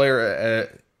 like the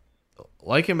player,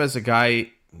 like him as a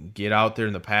guy, get out there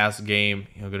in the pass game.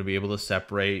 Going to be able to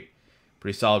separate.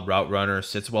 Pretty solid route runner.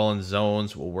 Sits well in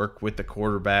zones. Will work with the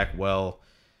quarterback well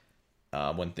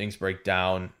when things break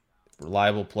down.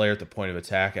 Reliable player at the point of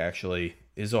attack, actually.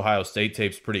 His Ohio State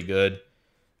tape's pretty good.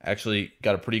 Actually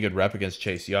got a pretty good rep against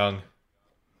Chase Young.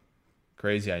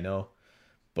 Crazy, I know.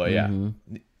 But yeah,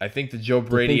 I think the Joe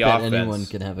Brady offense. Anyone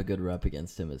can have a good rep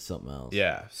against him is something else.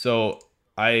 Yeah, so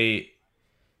I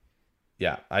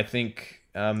think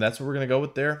that's what we're going to go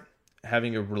with there.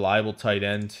 Having a reliable tight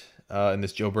end in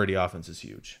this Joe Brady offense is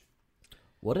huge.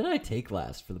 What did I take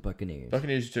last for the Buccaneers?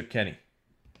 Buccaneers took Kenny.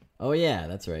 Oh, yeah,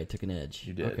 that's right. Took an edge.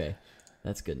 You did. Okay,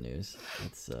 that's good news.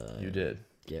 Let's You did.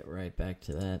 get right back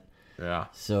to that. Yeah.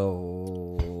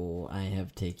 So I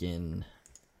have taken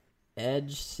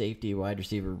edge, safety, wide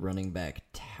receiver, running back,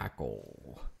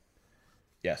 tackle.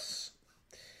 Yes.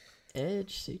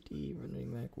 Edge, safety,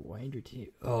 running back, wide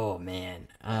receiver. Oh, man.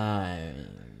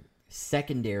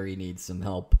 Secondary needs some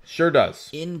help. Sure does.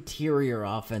 Interior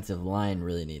offensive line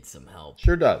really needs some help.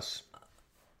 Sure does.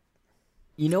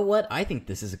 You know what? I think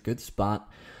this is a good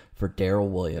spot for Darrell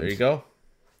Williams. There you go.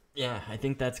 Yeah, I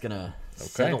think that's gonna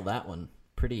settle that one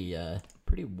pretty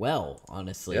well,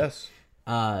 honestly. Yes.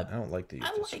 I don't like the.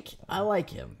 like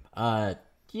him.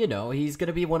 He's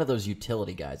gonna be one of those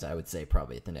utility guys. I would say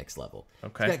probably at the next level.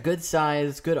 Okay. He's got good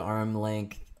size, good arm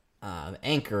length.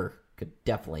 Anchor could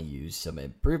definitely use some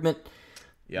improvement.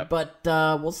 Yep. But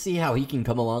we'll see how he can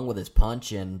come along with his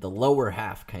punch and the lower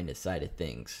half kind of side of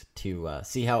things to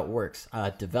see how it works.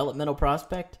 Developmental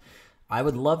prospect. I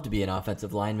would love to be an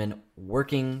offensive lineman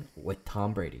working with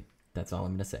Tom Brady. That's all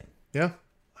I'm going to say. Yeah,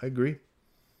 I agree.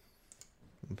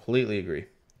 Completely agree.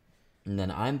 And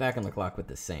then I'm back on the clock with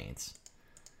the Saints.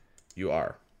 You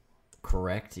are.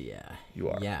 Correct? Yeah. You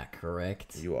are. Yeah,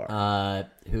 correct. You are.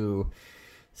 Who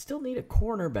still need a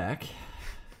cornerback.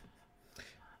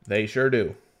 They sure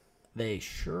do. They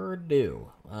sure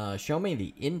do. Show me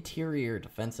the interior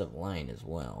defensive line as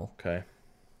well. Okay.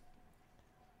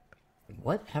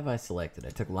 What have I selected? I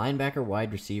took linebacker,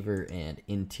 wide receiver, and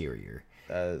interior.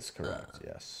 That is correct,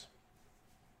 yes.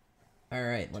 All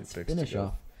right, let's finish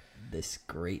off this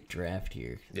great draft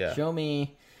here. Yeah. Show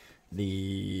me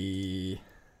the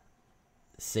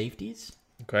safeties.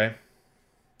 Okay.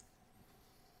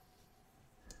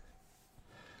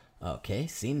 Okay,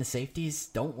 seeing the safeties.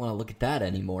 Don't want to look at that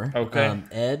anymore. Okay.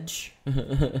 Edge.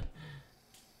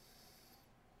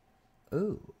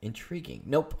 Ooh, intriguing.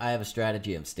 Nope, I have a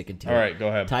strategy I'm sticking to. All right, go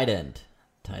ahead. Tight end.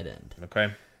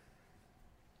 Okay.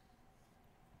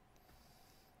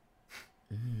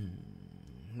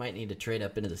 Might need to trade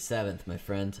up into the 7th, my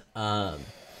friend.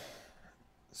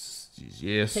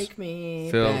 Yes. Take me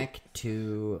Phil. back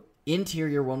to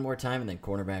interior one more time, and then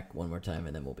cornerback one more time,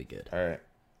 and then we'll be good. All right.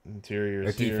 Interior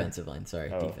Or defensive line, sorry.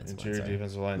 Defensive interior line, sorry.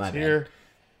 defensive line's My bad. here.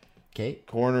 Okay.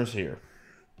 Corners here.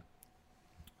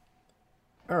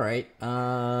 All right.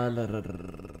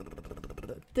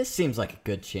 This seems like a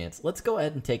good chance. Let's go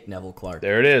ahead and take Neville Clark.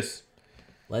 There it is.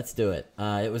 Let's do it.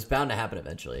 It was bound to happen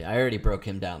eventually. I already broke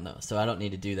him down, though, so I don't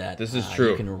need to do that. This is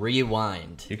true. You can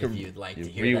rewind You can, if you'd like to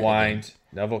hear rewind. that again.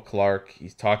 Neville Clark. He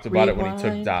talked about it when he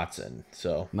took Rewind. Dotson.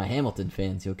 So My Hamilton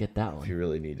fans, you'll get that if one. you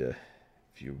really need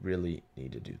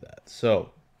to do that.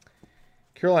 So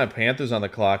Carolina Panthers on the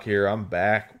clock here. I'm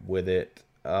back with it.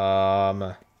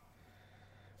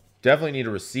 Definitely need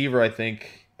a receiver, I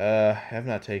think. I have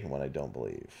not taken one, I don't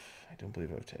believe. I don't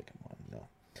believe I've taken one.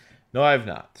 No, I have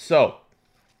not. So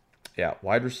yeah,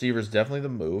 wide receiver is definitely the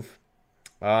move.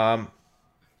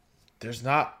 There's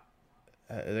not.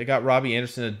 They got Robbie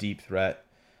Anderson, a deep threat.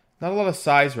 Not a lot of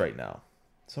size right now,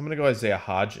 so I'm gonna go Isaiah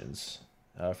Hodgins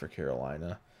for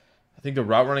Carolina. I think the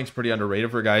route running's pretty underrated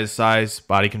for a guy's size.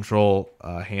 Body control,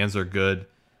 hands are good.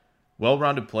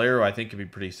 Well-rounded player who I think could be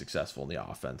pretty successful in the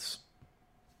offense.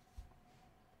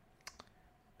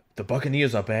 The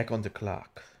Buccaneers are back on the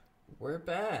clock. We're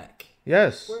back.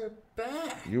 Yes, We're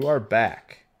back. you are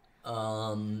back.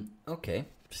 Okay.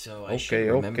 So I should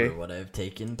remember okay. what I've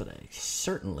taken, but I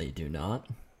certainly do not.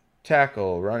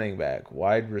 Tackle, running back,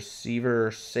 wide receiver,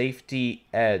 safety,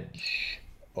 edge,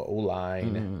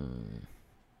 O-line.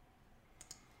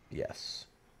 Yes.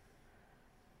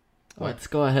 Let's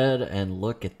go ahead and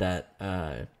look at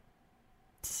that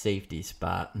safety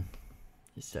spot.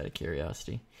 Just out of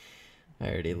curiosity. I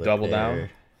already looked Double there. down?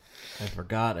 I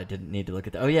forgot I didn't need to look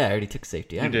at that. Oh, yeah, I already took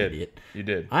safety. I'm an idiot. You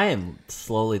did. I am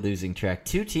slowly losing track.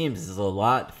 2 teams is a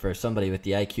lot for somebody with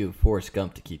the IQ of Forrest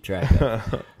Gump to keep track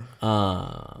of.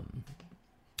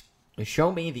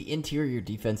 Show me the interior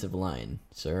defensive line,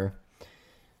 sir.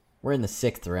 We're in the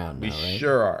 6th round now, We right?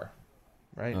 sure are.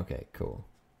 right? Okay, cool.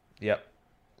 Yep.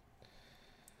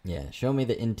 Yeah, show me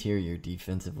the interior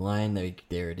defensive line.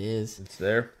 There it is. It's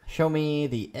there. Show me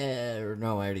the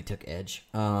no, I already took edge.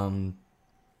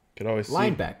 Could always see.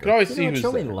 Linebacker. Could always You see know what? who's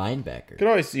Show there. me linebacker. Could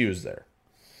always see who's there.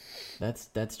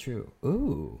 That's true.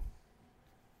 Ooh.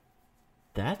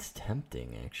 That's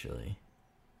tempting, actually.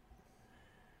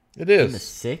 It In the is.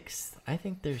 6th, I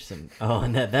think there's some. Oh,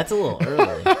 and that's a little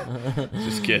early.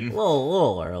 Just kidding. a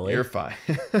little early. You're fine.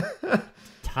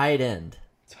 Tight end.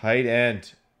 Tight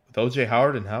end with OJ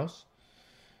Howard in house.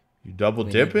 You double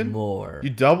We dipping? need more. You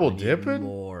double We need dipping?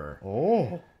 More.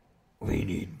 Oh. We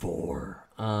need more.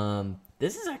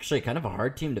 This is actually kind of a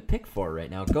hard team to pick for right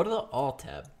now. Go to the Alt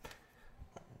tab.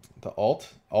 The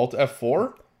Alt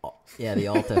F4? Yeah, the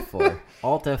Alt F4.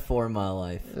 Alt F4 my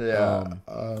life. Yeah.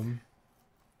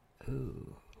 I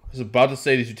was about to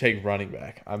say, did you take running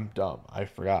back? I'm dumb. I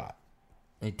forgot.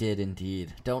 I did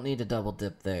indeed. Don't need a double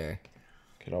dip there.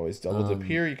 Could always double dip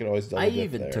here. You could always double I dip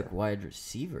even there. took wide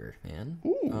receiver, man.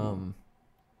 Ooh.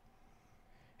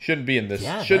 Shouldn't be in this.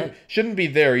 Yeah, Shouldn't be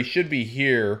there. He should be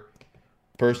here,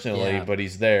 personally, Yeah. but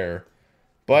he's there.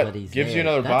 But he's gives you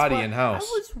there. another That's body why in house.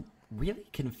 I was really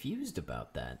confused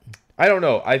about that. I don't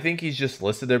know. I think he's just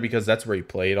listed there because that's where he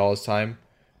played all his time.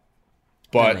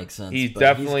 But makes sense, he's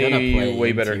but he's gonna definitely play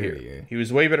way better interior. here. He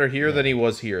was way better here than he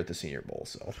was here at the Senior Bowl.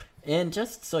 So And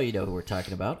just so you know who we're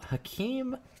talking about,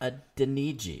 Hakeem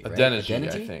Adeniji. Right? Adeniji,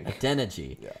 I think.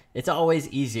 Adeniji. Yeah. It's always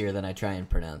easier than I try and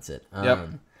pronounce it. Yep.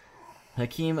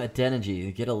 Hakeem Adeniji,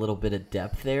 you get a little bit of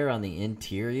depth there on the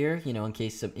interior, in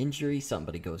case some injury,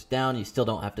 somebody goes down. You still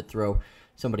don't have to throw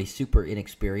somebody super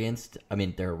inexperienced. I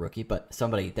mean, they're a rookie, but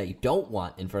somebody that you don't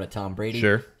want in front of Tom Brady.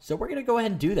 Sure. So we're going to go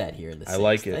ahead and do that here in the 6th. I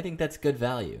like it. I think that's good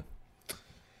value.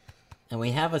 And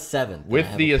we have a 7th. With and I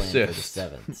have the a plan for assist. the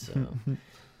 7th, so...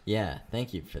 Yeah,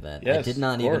 thank you for that. I Yes, did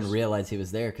not of course. even realize he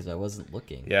was there because I wasn't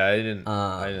looking. yeah, I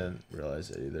didn't realize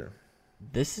it either.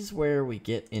 This is where we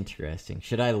get interesting.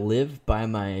 Should I live by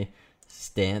my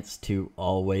stance to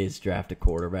always draft a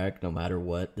quarterback no matter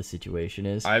what the situation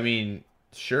is? I mean,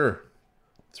 sure.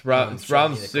 It's round show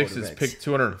me the 6. It's quarterbacks. pick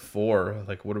 204.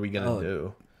 Like, what are we gonna Oh,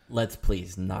 do? Let's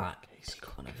please not pick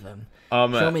one of them.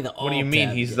 Show Show me the What do you all mean?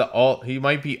 tab. He's the all. He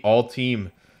might be all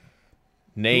team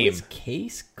Who name. is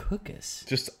Case Cookus?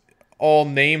 Just all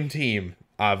name team.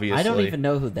 Obviously, I don't even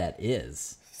know who that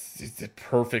is. It's a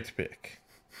perfect pick.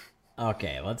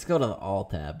 Okay, let's go to the all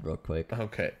tab real quick.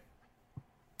 Okay.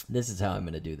 This is how I'm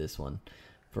going to do this one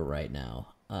for right now.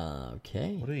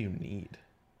 Okay. What do you need?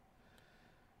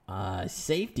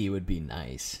 Safety would be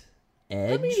nice.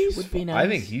 Edge He's would be fi- nice. I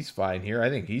think he's fine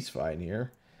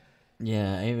here.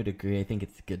 Yeah, I would agree. I think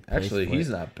it's a good place Actually, for he's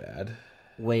it. not bad.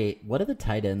 Wait, what do the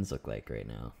tight ends look like right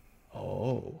now?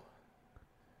 Oh.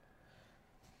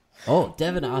 Oh,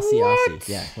 Devin Asiasi.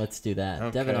 Yeah, let's do that.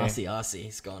 Okay. Devin Asiasi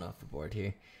is going off the board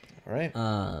here. All right.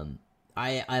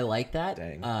 I like that.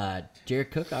 Dang.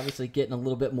 Jared Cook obviously getting a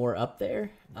little bit more up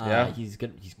there. Yeah. He's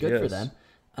good. He's He good for is. them.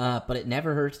 But it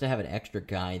never hurts to have an extra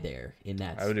guy there in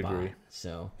that I would spot. agree.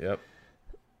 So, Yep.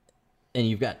 and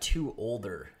you've got two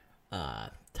older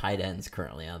tight ends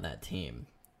currently on that team,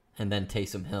 and then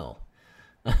Taysom Hill.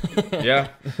 Yeah.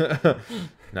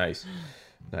 Nice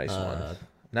one.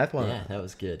 Nice one. Yeah, that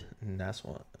was good. Nice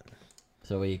one.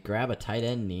 So we grab a tight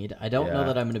end need. I don't know Yeah.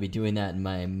 that I'm going to be doing that in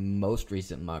my most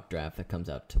recent mock draft that comes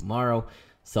out tomorrow.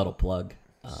 Subtle plug.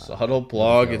 Subtle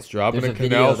plug. So It's dropping there's a a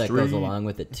video Canal that Street. goes along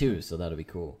with it too, so that'll be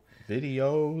cool.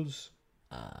 Videos.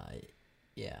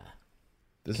 Yeah.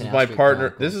 This Canal is my Street partner.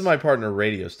 Chronicles. This is my partner,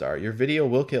 Radio Star. Your video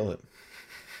will kill him.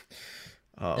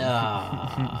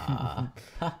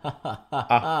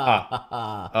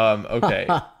 Okay.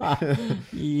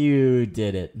 You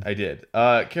did it. I did.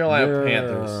 Carolina You're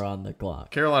Panthers. on the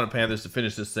clock. Carolina Panthers to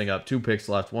finish this thing up. 2 picks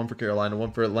left. 1 for Carolina,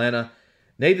 1 for Atlanta.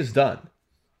 Nate is done.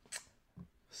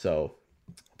 So,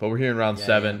 but we're here in round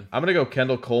 7. yeah. I'm going to go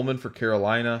Kendall Coleman for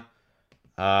Carolina.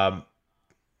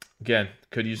 Again,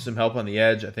 could use some help on the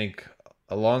edge. I think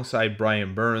alongside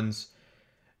Brian Burns,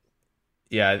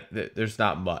 there's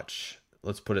not much.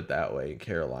 Let's put it that way in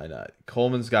Carolina.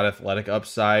 Coleman's got athletic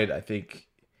upside. I think,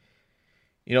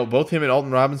 both him and Alton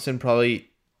Robinson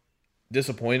probably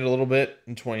disappointed a little bit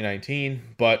in 2019.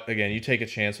 But again, you take a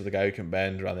chance with a guy who can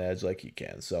bend around the edge like he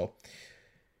can. So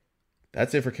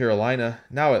that's it for Carolina.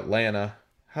 Now Atlanta.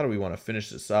 How do we want to finish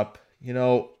this up?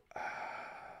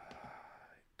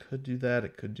 Could do that.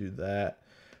 It could do that.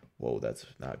 Whoa, that's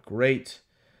not great.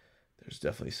 There's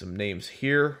definitely some names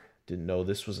here. Didn't know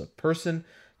this was a person.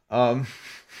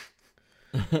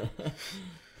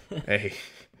 Hey.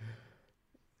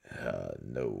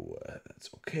 No, that's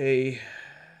okay.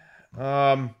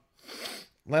 Let's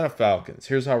Atlanta Falcons.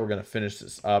 Here's how we're going to finish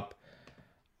this up.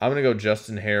 I'm going to go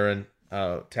Justin Herron,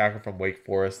 tackle from Wake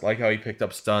Forest. Like how he picked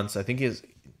up stunts. I think he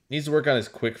needs to work on his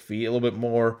quick feet a little bit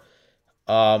more.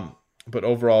 But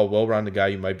overall, well-rounded guy.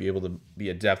 You might be able to be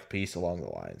a depth piece along the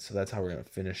line. So that's how we're going to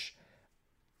finish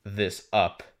this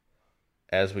up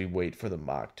as we wait for the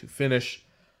mock to finish.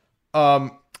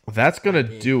 That's going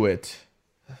to do it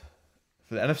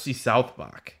for the NFC South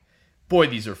mock. Boy,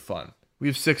 these are fun. We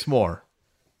have 6 more.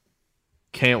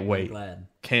 Can't wait. I'm glad.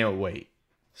 Can't wait.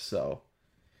 So,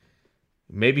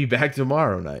 maybe back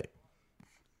tomorrow night.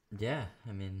 Yeah,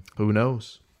 I mean, who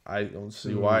knows? I don't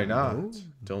see why not.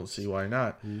 Don't see why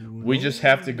not. We just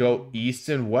have to go east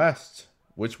and west.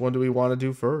 Which one do we want to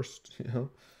do first? You know?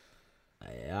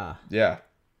 Yeah. Yeah.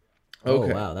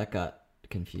 Okay. Oh, wow, that got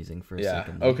confusing for a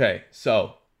second. Okay, so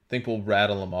I think we'll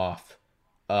rattle them off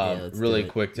really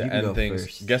quick to end things.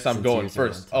 First, guess I'm going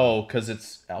first. Oh, because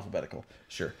it's alphabetical.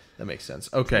 Sure, that makes sense.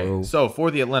 Okay, so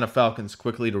for the Atlanta Falcons,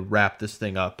 quickly to wrap this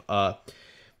thing up,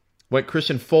 went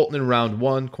Christian Fulton in round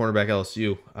 1, cornerback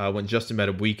LSU. Went Justin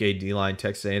Madubuike, D-line,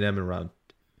 Texas A&M in round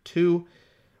 2.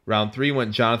 Round 3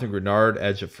 went Jonathan Grenard,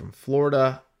 edge from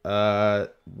Florida.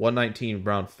 119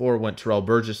 round 4 went Terrell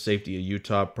Burgess, safety of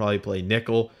Utah, probably play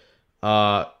nickel.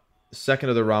 Second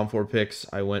of the round 4 picks,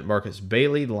 I went Marcus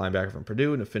Bailey, the linebacker from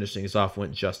Purdue, and to finish things off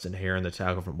went Justin Herron, the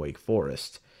tackle from Wake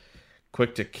Forest.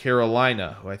 Quick to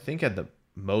Carolina, who I think had the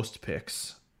most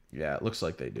picks. Yeah, it looks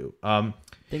like they do. I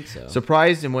think so.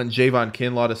 Surprised and went Javon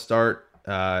Kinlaw to start.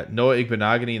 Noah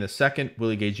Igbenogany in the second.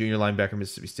 Willie Gay Jr., linebacker,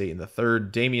 Mississippi State in the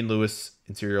third. Damian Lewis,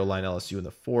 interior line, LSU in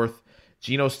the fourth.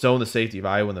 Geno Stone, the safety of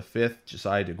Iowa in the fifth.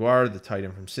 Josiah DeGuara, the tight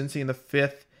end from Cincy in the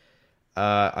fifth.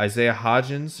 Isaiah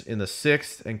Hodgins in the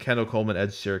sixth. And Kendall Coleman,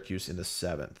 edge Syracuse in the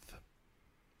seventh.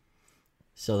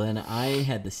 So then I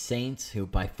had the Saints, who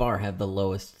by far have the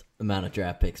lowest amount of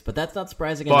draft picks. But that's not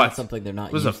surprising, and that's something they're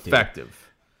not used to. It was effective.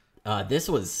 This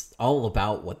was all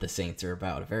about what the Saints are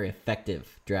about. A very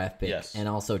effective draft pick. Yes. And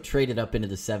also traded up into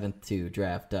the seventh to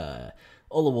draft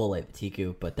Olawole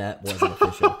Batiku, but that wasn't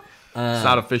official. It's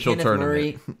not official Kenneth tournament.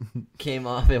 Murray came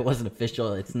off. It wasn't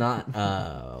official. It's not,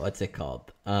 what's it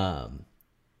called? I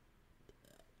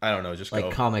don't know. Just like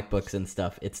go. Comic books and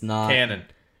stuff. It's not. Canon.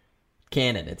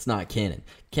 It's not canon.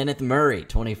 Kenneth Murray,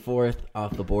 24th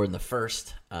off the board in the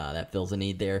first. That fills a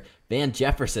need there. Van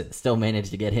Jefferson still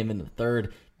managed to get him in the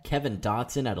third. Kevin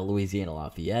Dotson out of Louisiana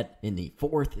Lafayette in the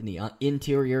fourth in the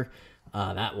interior.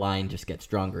 That line just gets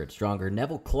stronger and stronger.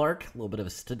 Neville Clark, a little bit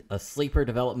of a sleeper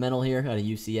developmental here out of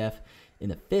UCF in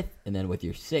the fifth. And then with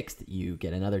your sixth, you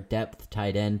get another depth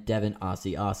tight end, Devin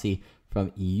Aussie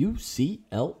from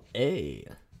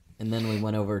UCLA. And then we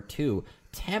went over to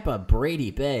Tampa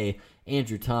Brady Bay.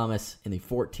 Andrew Thomas in the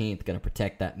 14th, going to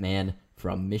protect that man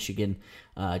from Michigan.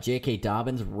 J.K.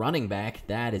 Dobbins, running back.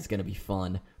 That is going to be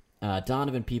fun.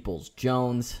 Donovan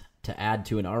Peoples-Jones to add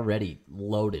to an already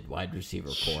loaded wide receiver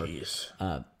core.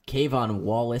 Kayvon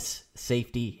Wallace,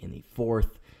 safety in the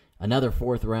fourth. Another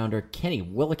fourth rounder, Kenny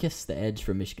Willekes, the edge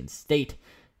from Michigan State.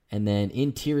 And then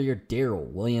interior, Darrell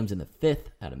Williams in the fifth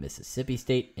out of Mississippi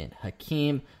State. And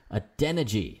Hakeem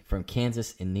Adeniji from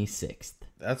Kansas in the sixth.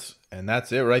 That's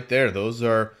it right there. Those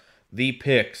are the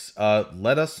picks.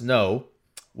 Let us know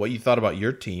what you thought about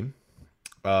your team.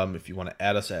 If you want to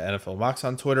add us at NFL Mocks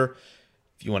on Twitter,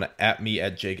 if you want to at me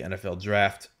at Jake NFL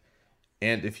Draft,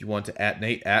 and if you want to at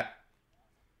Nate at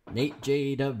Nate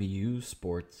JW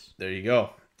Sports. There you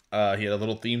go. He had a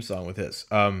little theme song with his.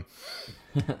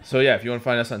 So yeah, if you want to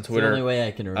find us on Twitter, it's the only way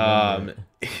I can remember.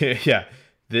 Yeah,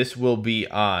 this will be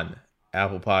on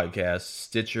Apple Podcasts,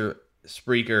 Stitcher,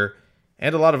 Spreaker,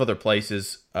 and a lot of other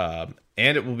places. And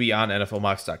it will be on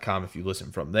NFLMocks.com if you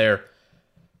listen from there.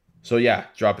 So yeah,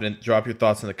 drop your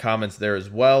thoughts in the comments there as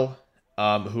well.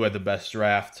 Who had the best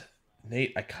draft?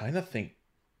 Nate, I kind of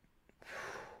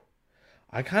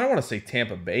want to say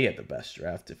Tampa Bay had the best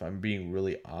draft, if I'm being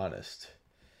really honest.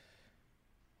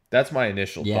 That's my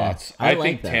initial thoughts. I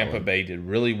think Tampa Bay did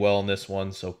really well in this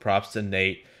one, so props to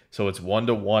Nate. So it's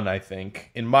 1-1, I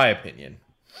think, in my opinion,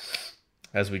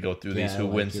 as we go through these. Who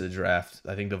wins the draft?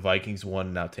 I think the Vikings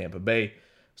won, now Tampa Bay.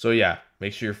 So yeah,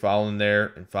 make sure you're following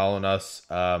there and following us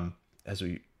as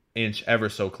we inch ever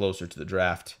so closer to the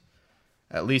draft.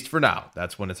 At least for now.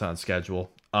 That's when it's on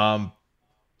schedule. Yeah.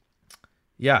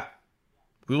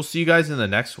 We will see you guys in the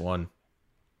next one.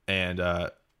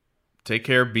 And take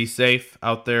care. Be safe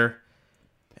out there.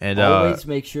 And always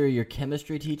make sure your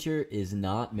chemistry teacher is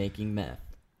not making meth.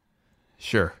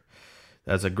 Sure.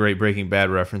 That's a great Breaking Bad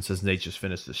reference as Nate just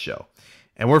finished the show.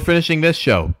 And we're finishing this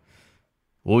show.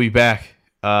 We'll be back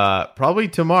probably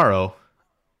tomorrow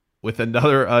with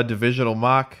another divisional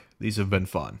mock. These have been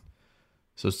fun.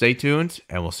 So stay tuned,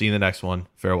 and we'll see you in the next one.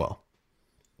 Farewell.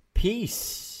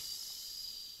 Peace.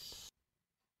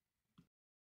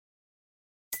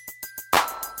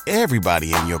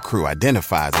 Everybody in your crew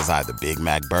identifies as either Big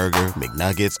Mac Burger,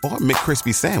 McNuggets, or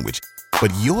McCrispy Sandwich.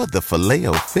 But you're the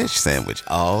Filet-O-Fish Sandwich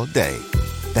all day.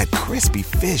 That crispy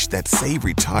fish, that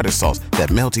savory tartar sauce, that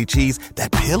melty cheese,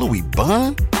 that pillowy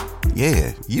bun.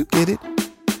 Yeah, you get it.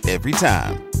 Every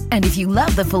time. And if you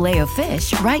love the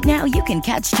Filet-O-Fish, right now you can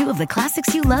catch 2 of the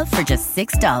classics you love for just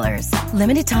 $6.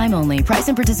 Limited time only. Price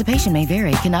and participation may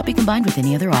vary. Cannot be combined with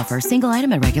any other offer. Single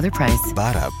item at regular price.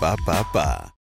 Ba-da-ba-ba-ba.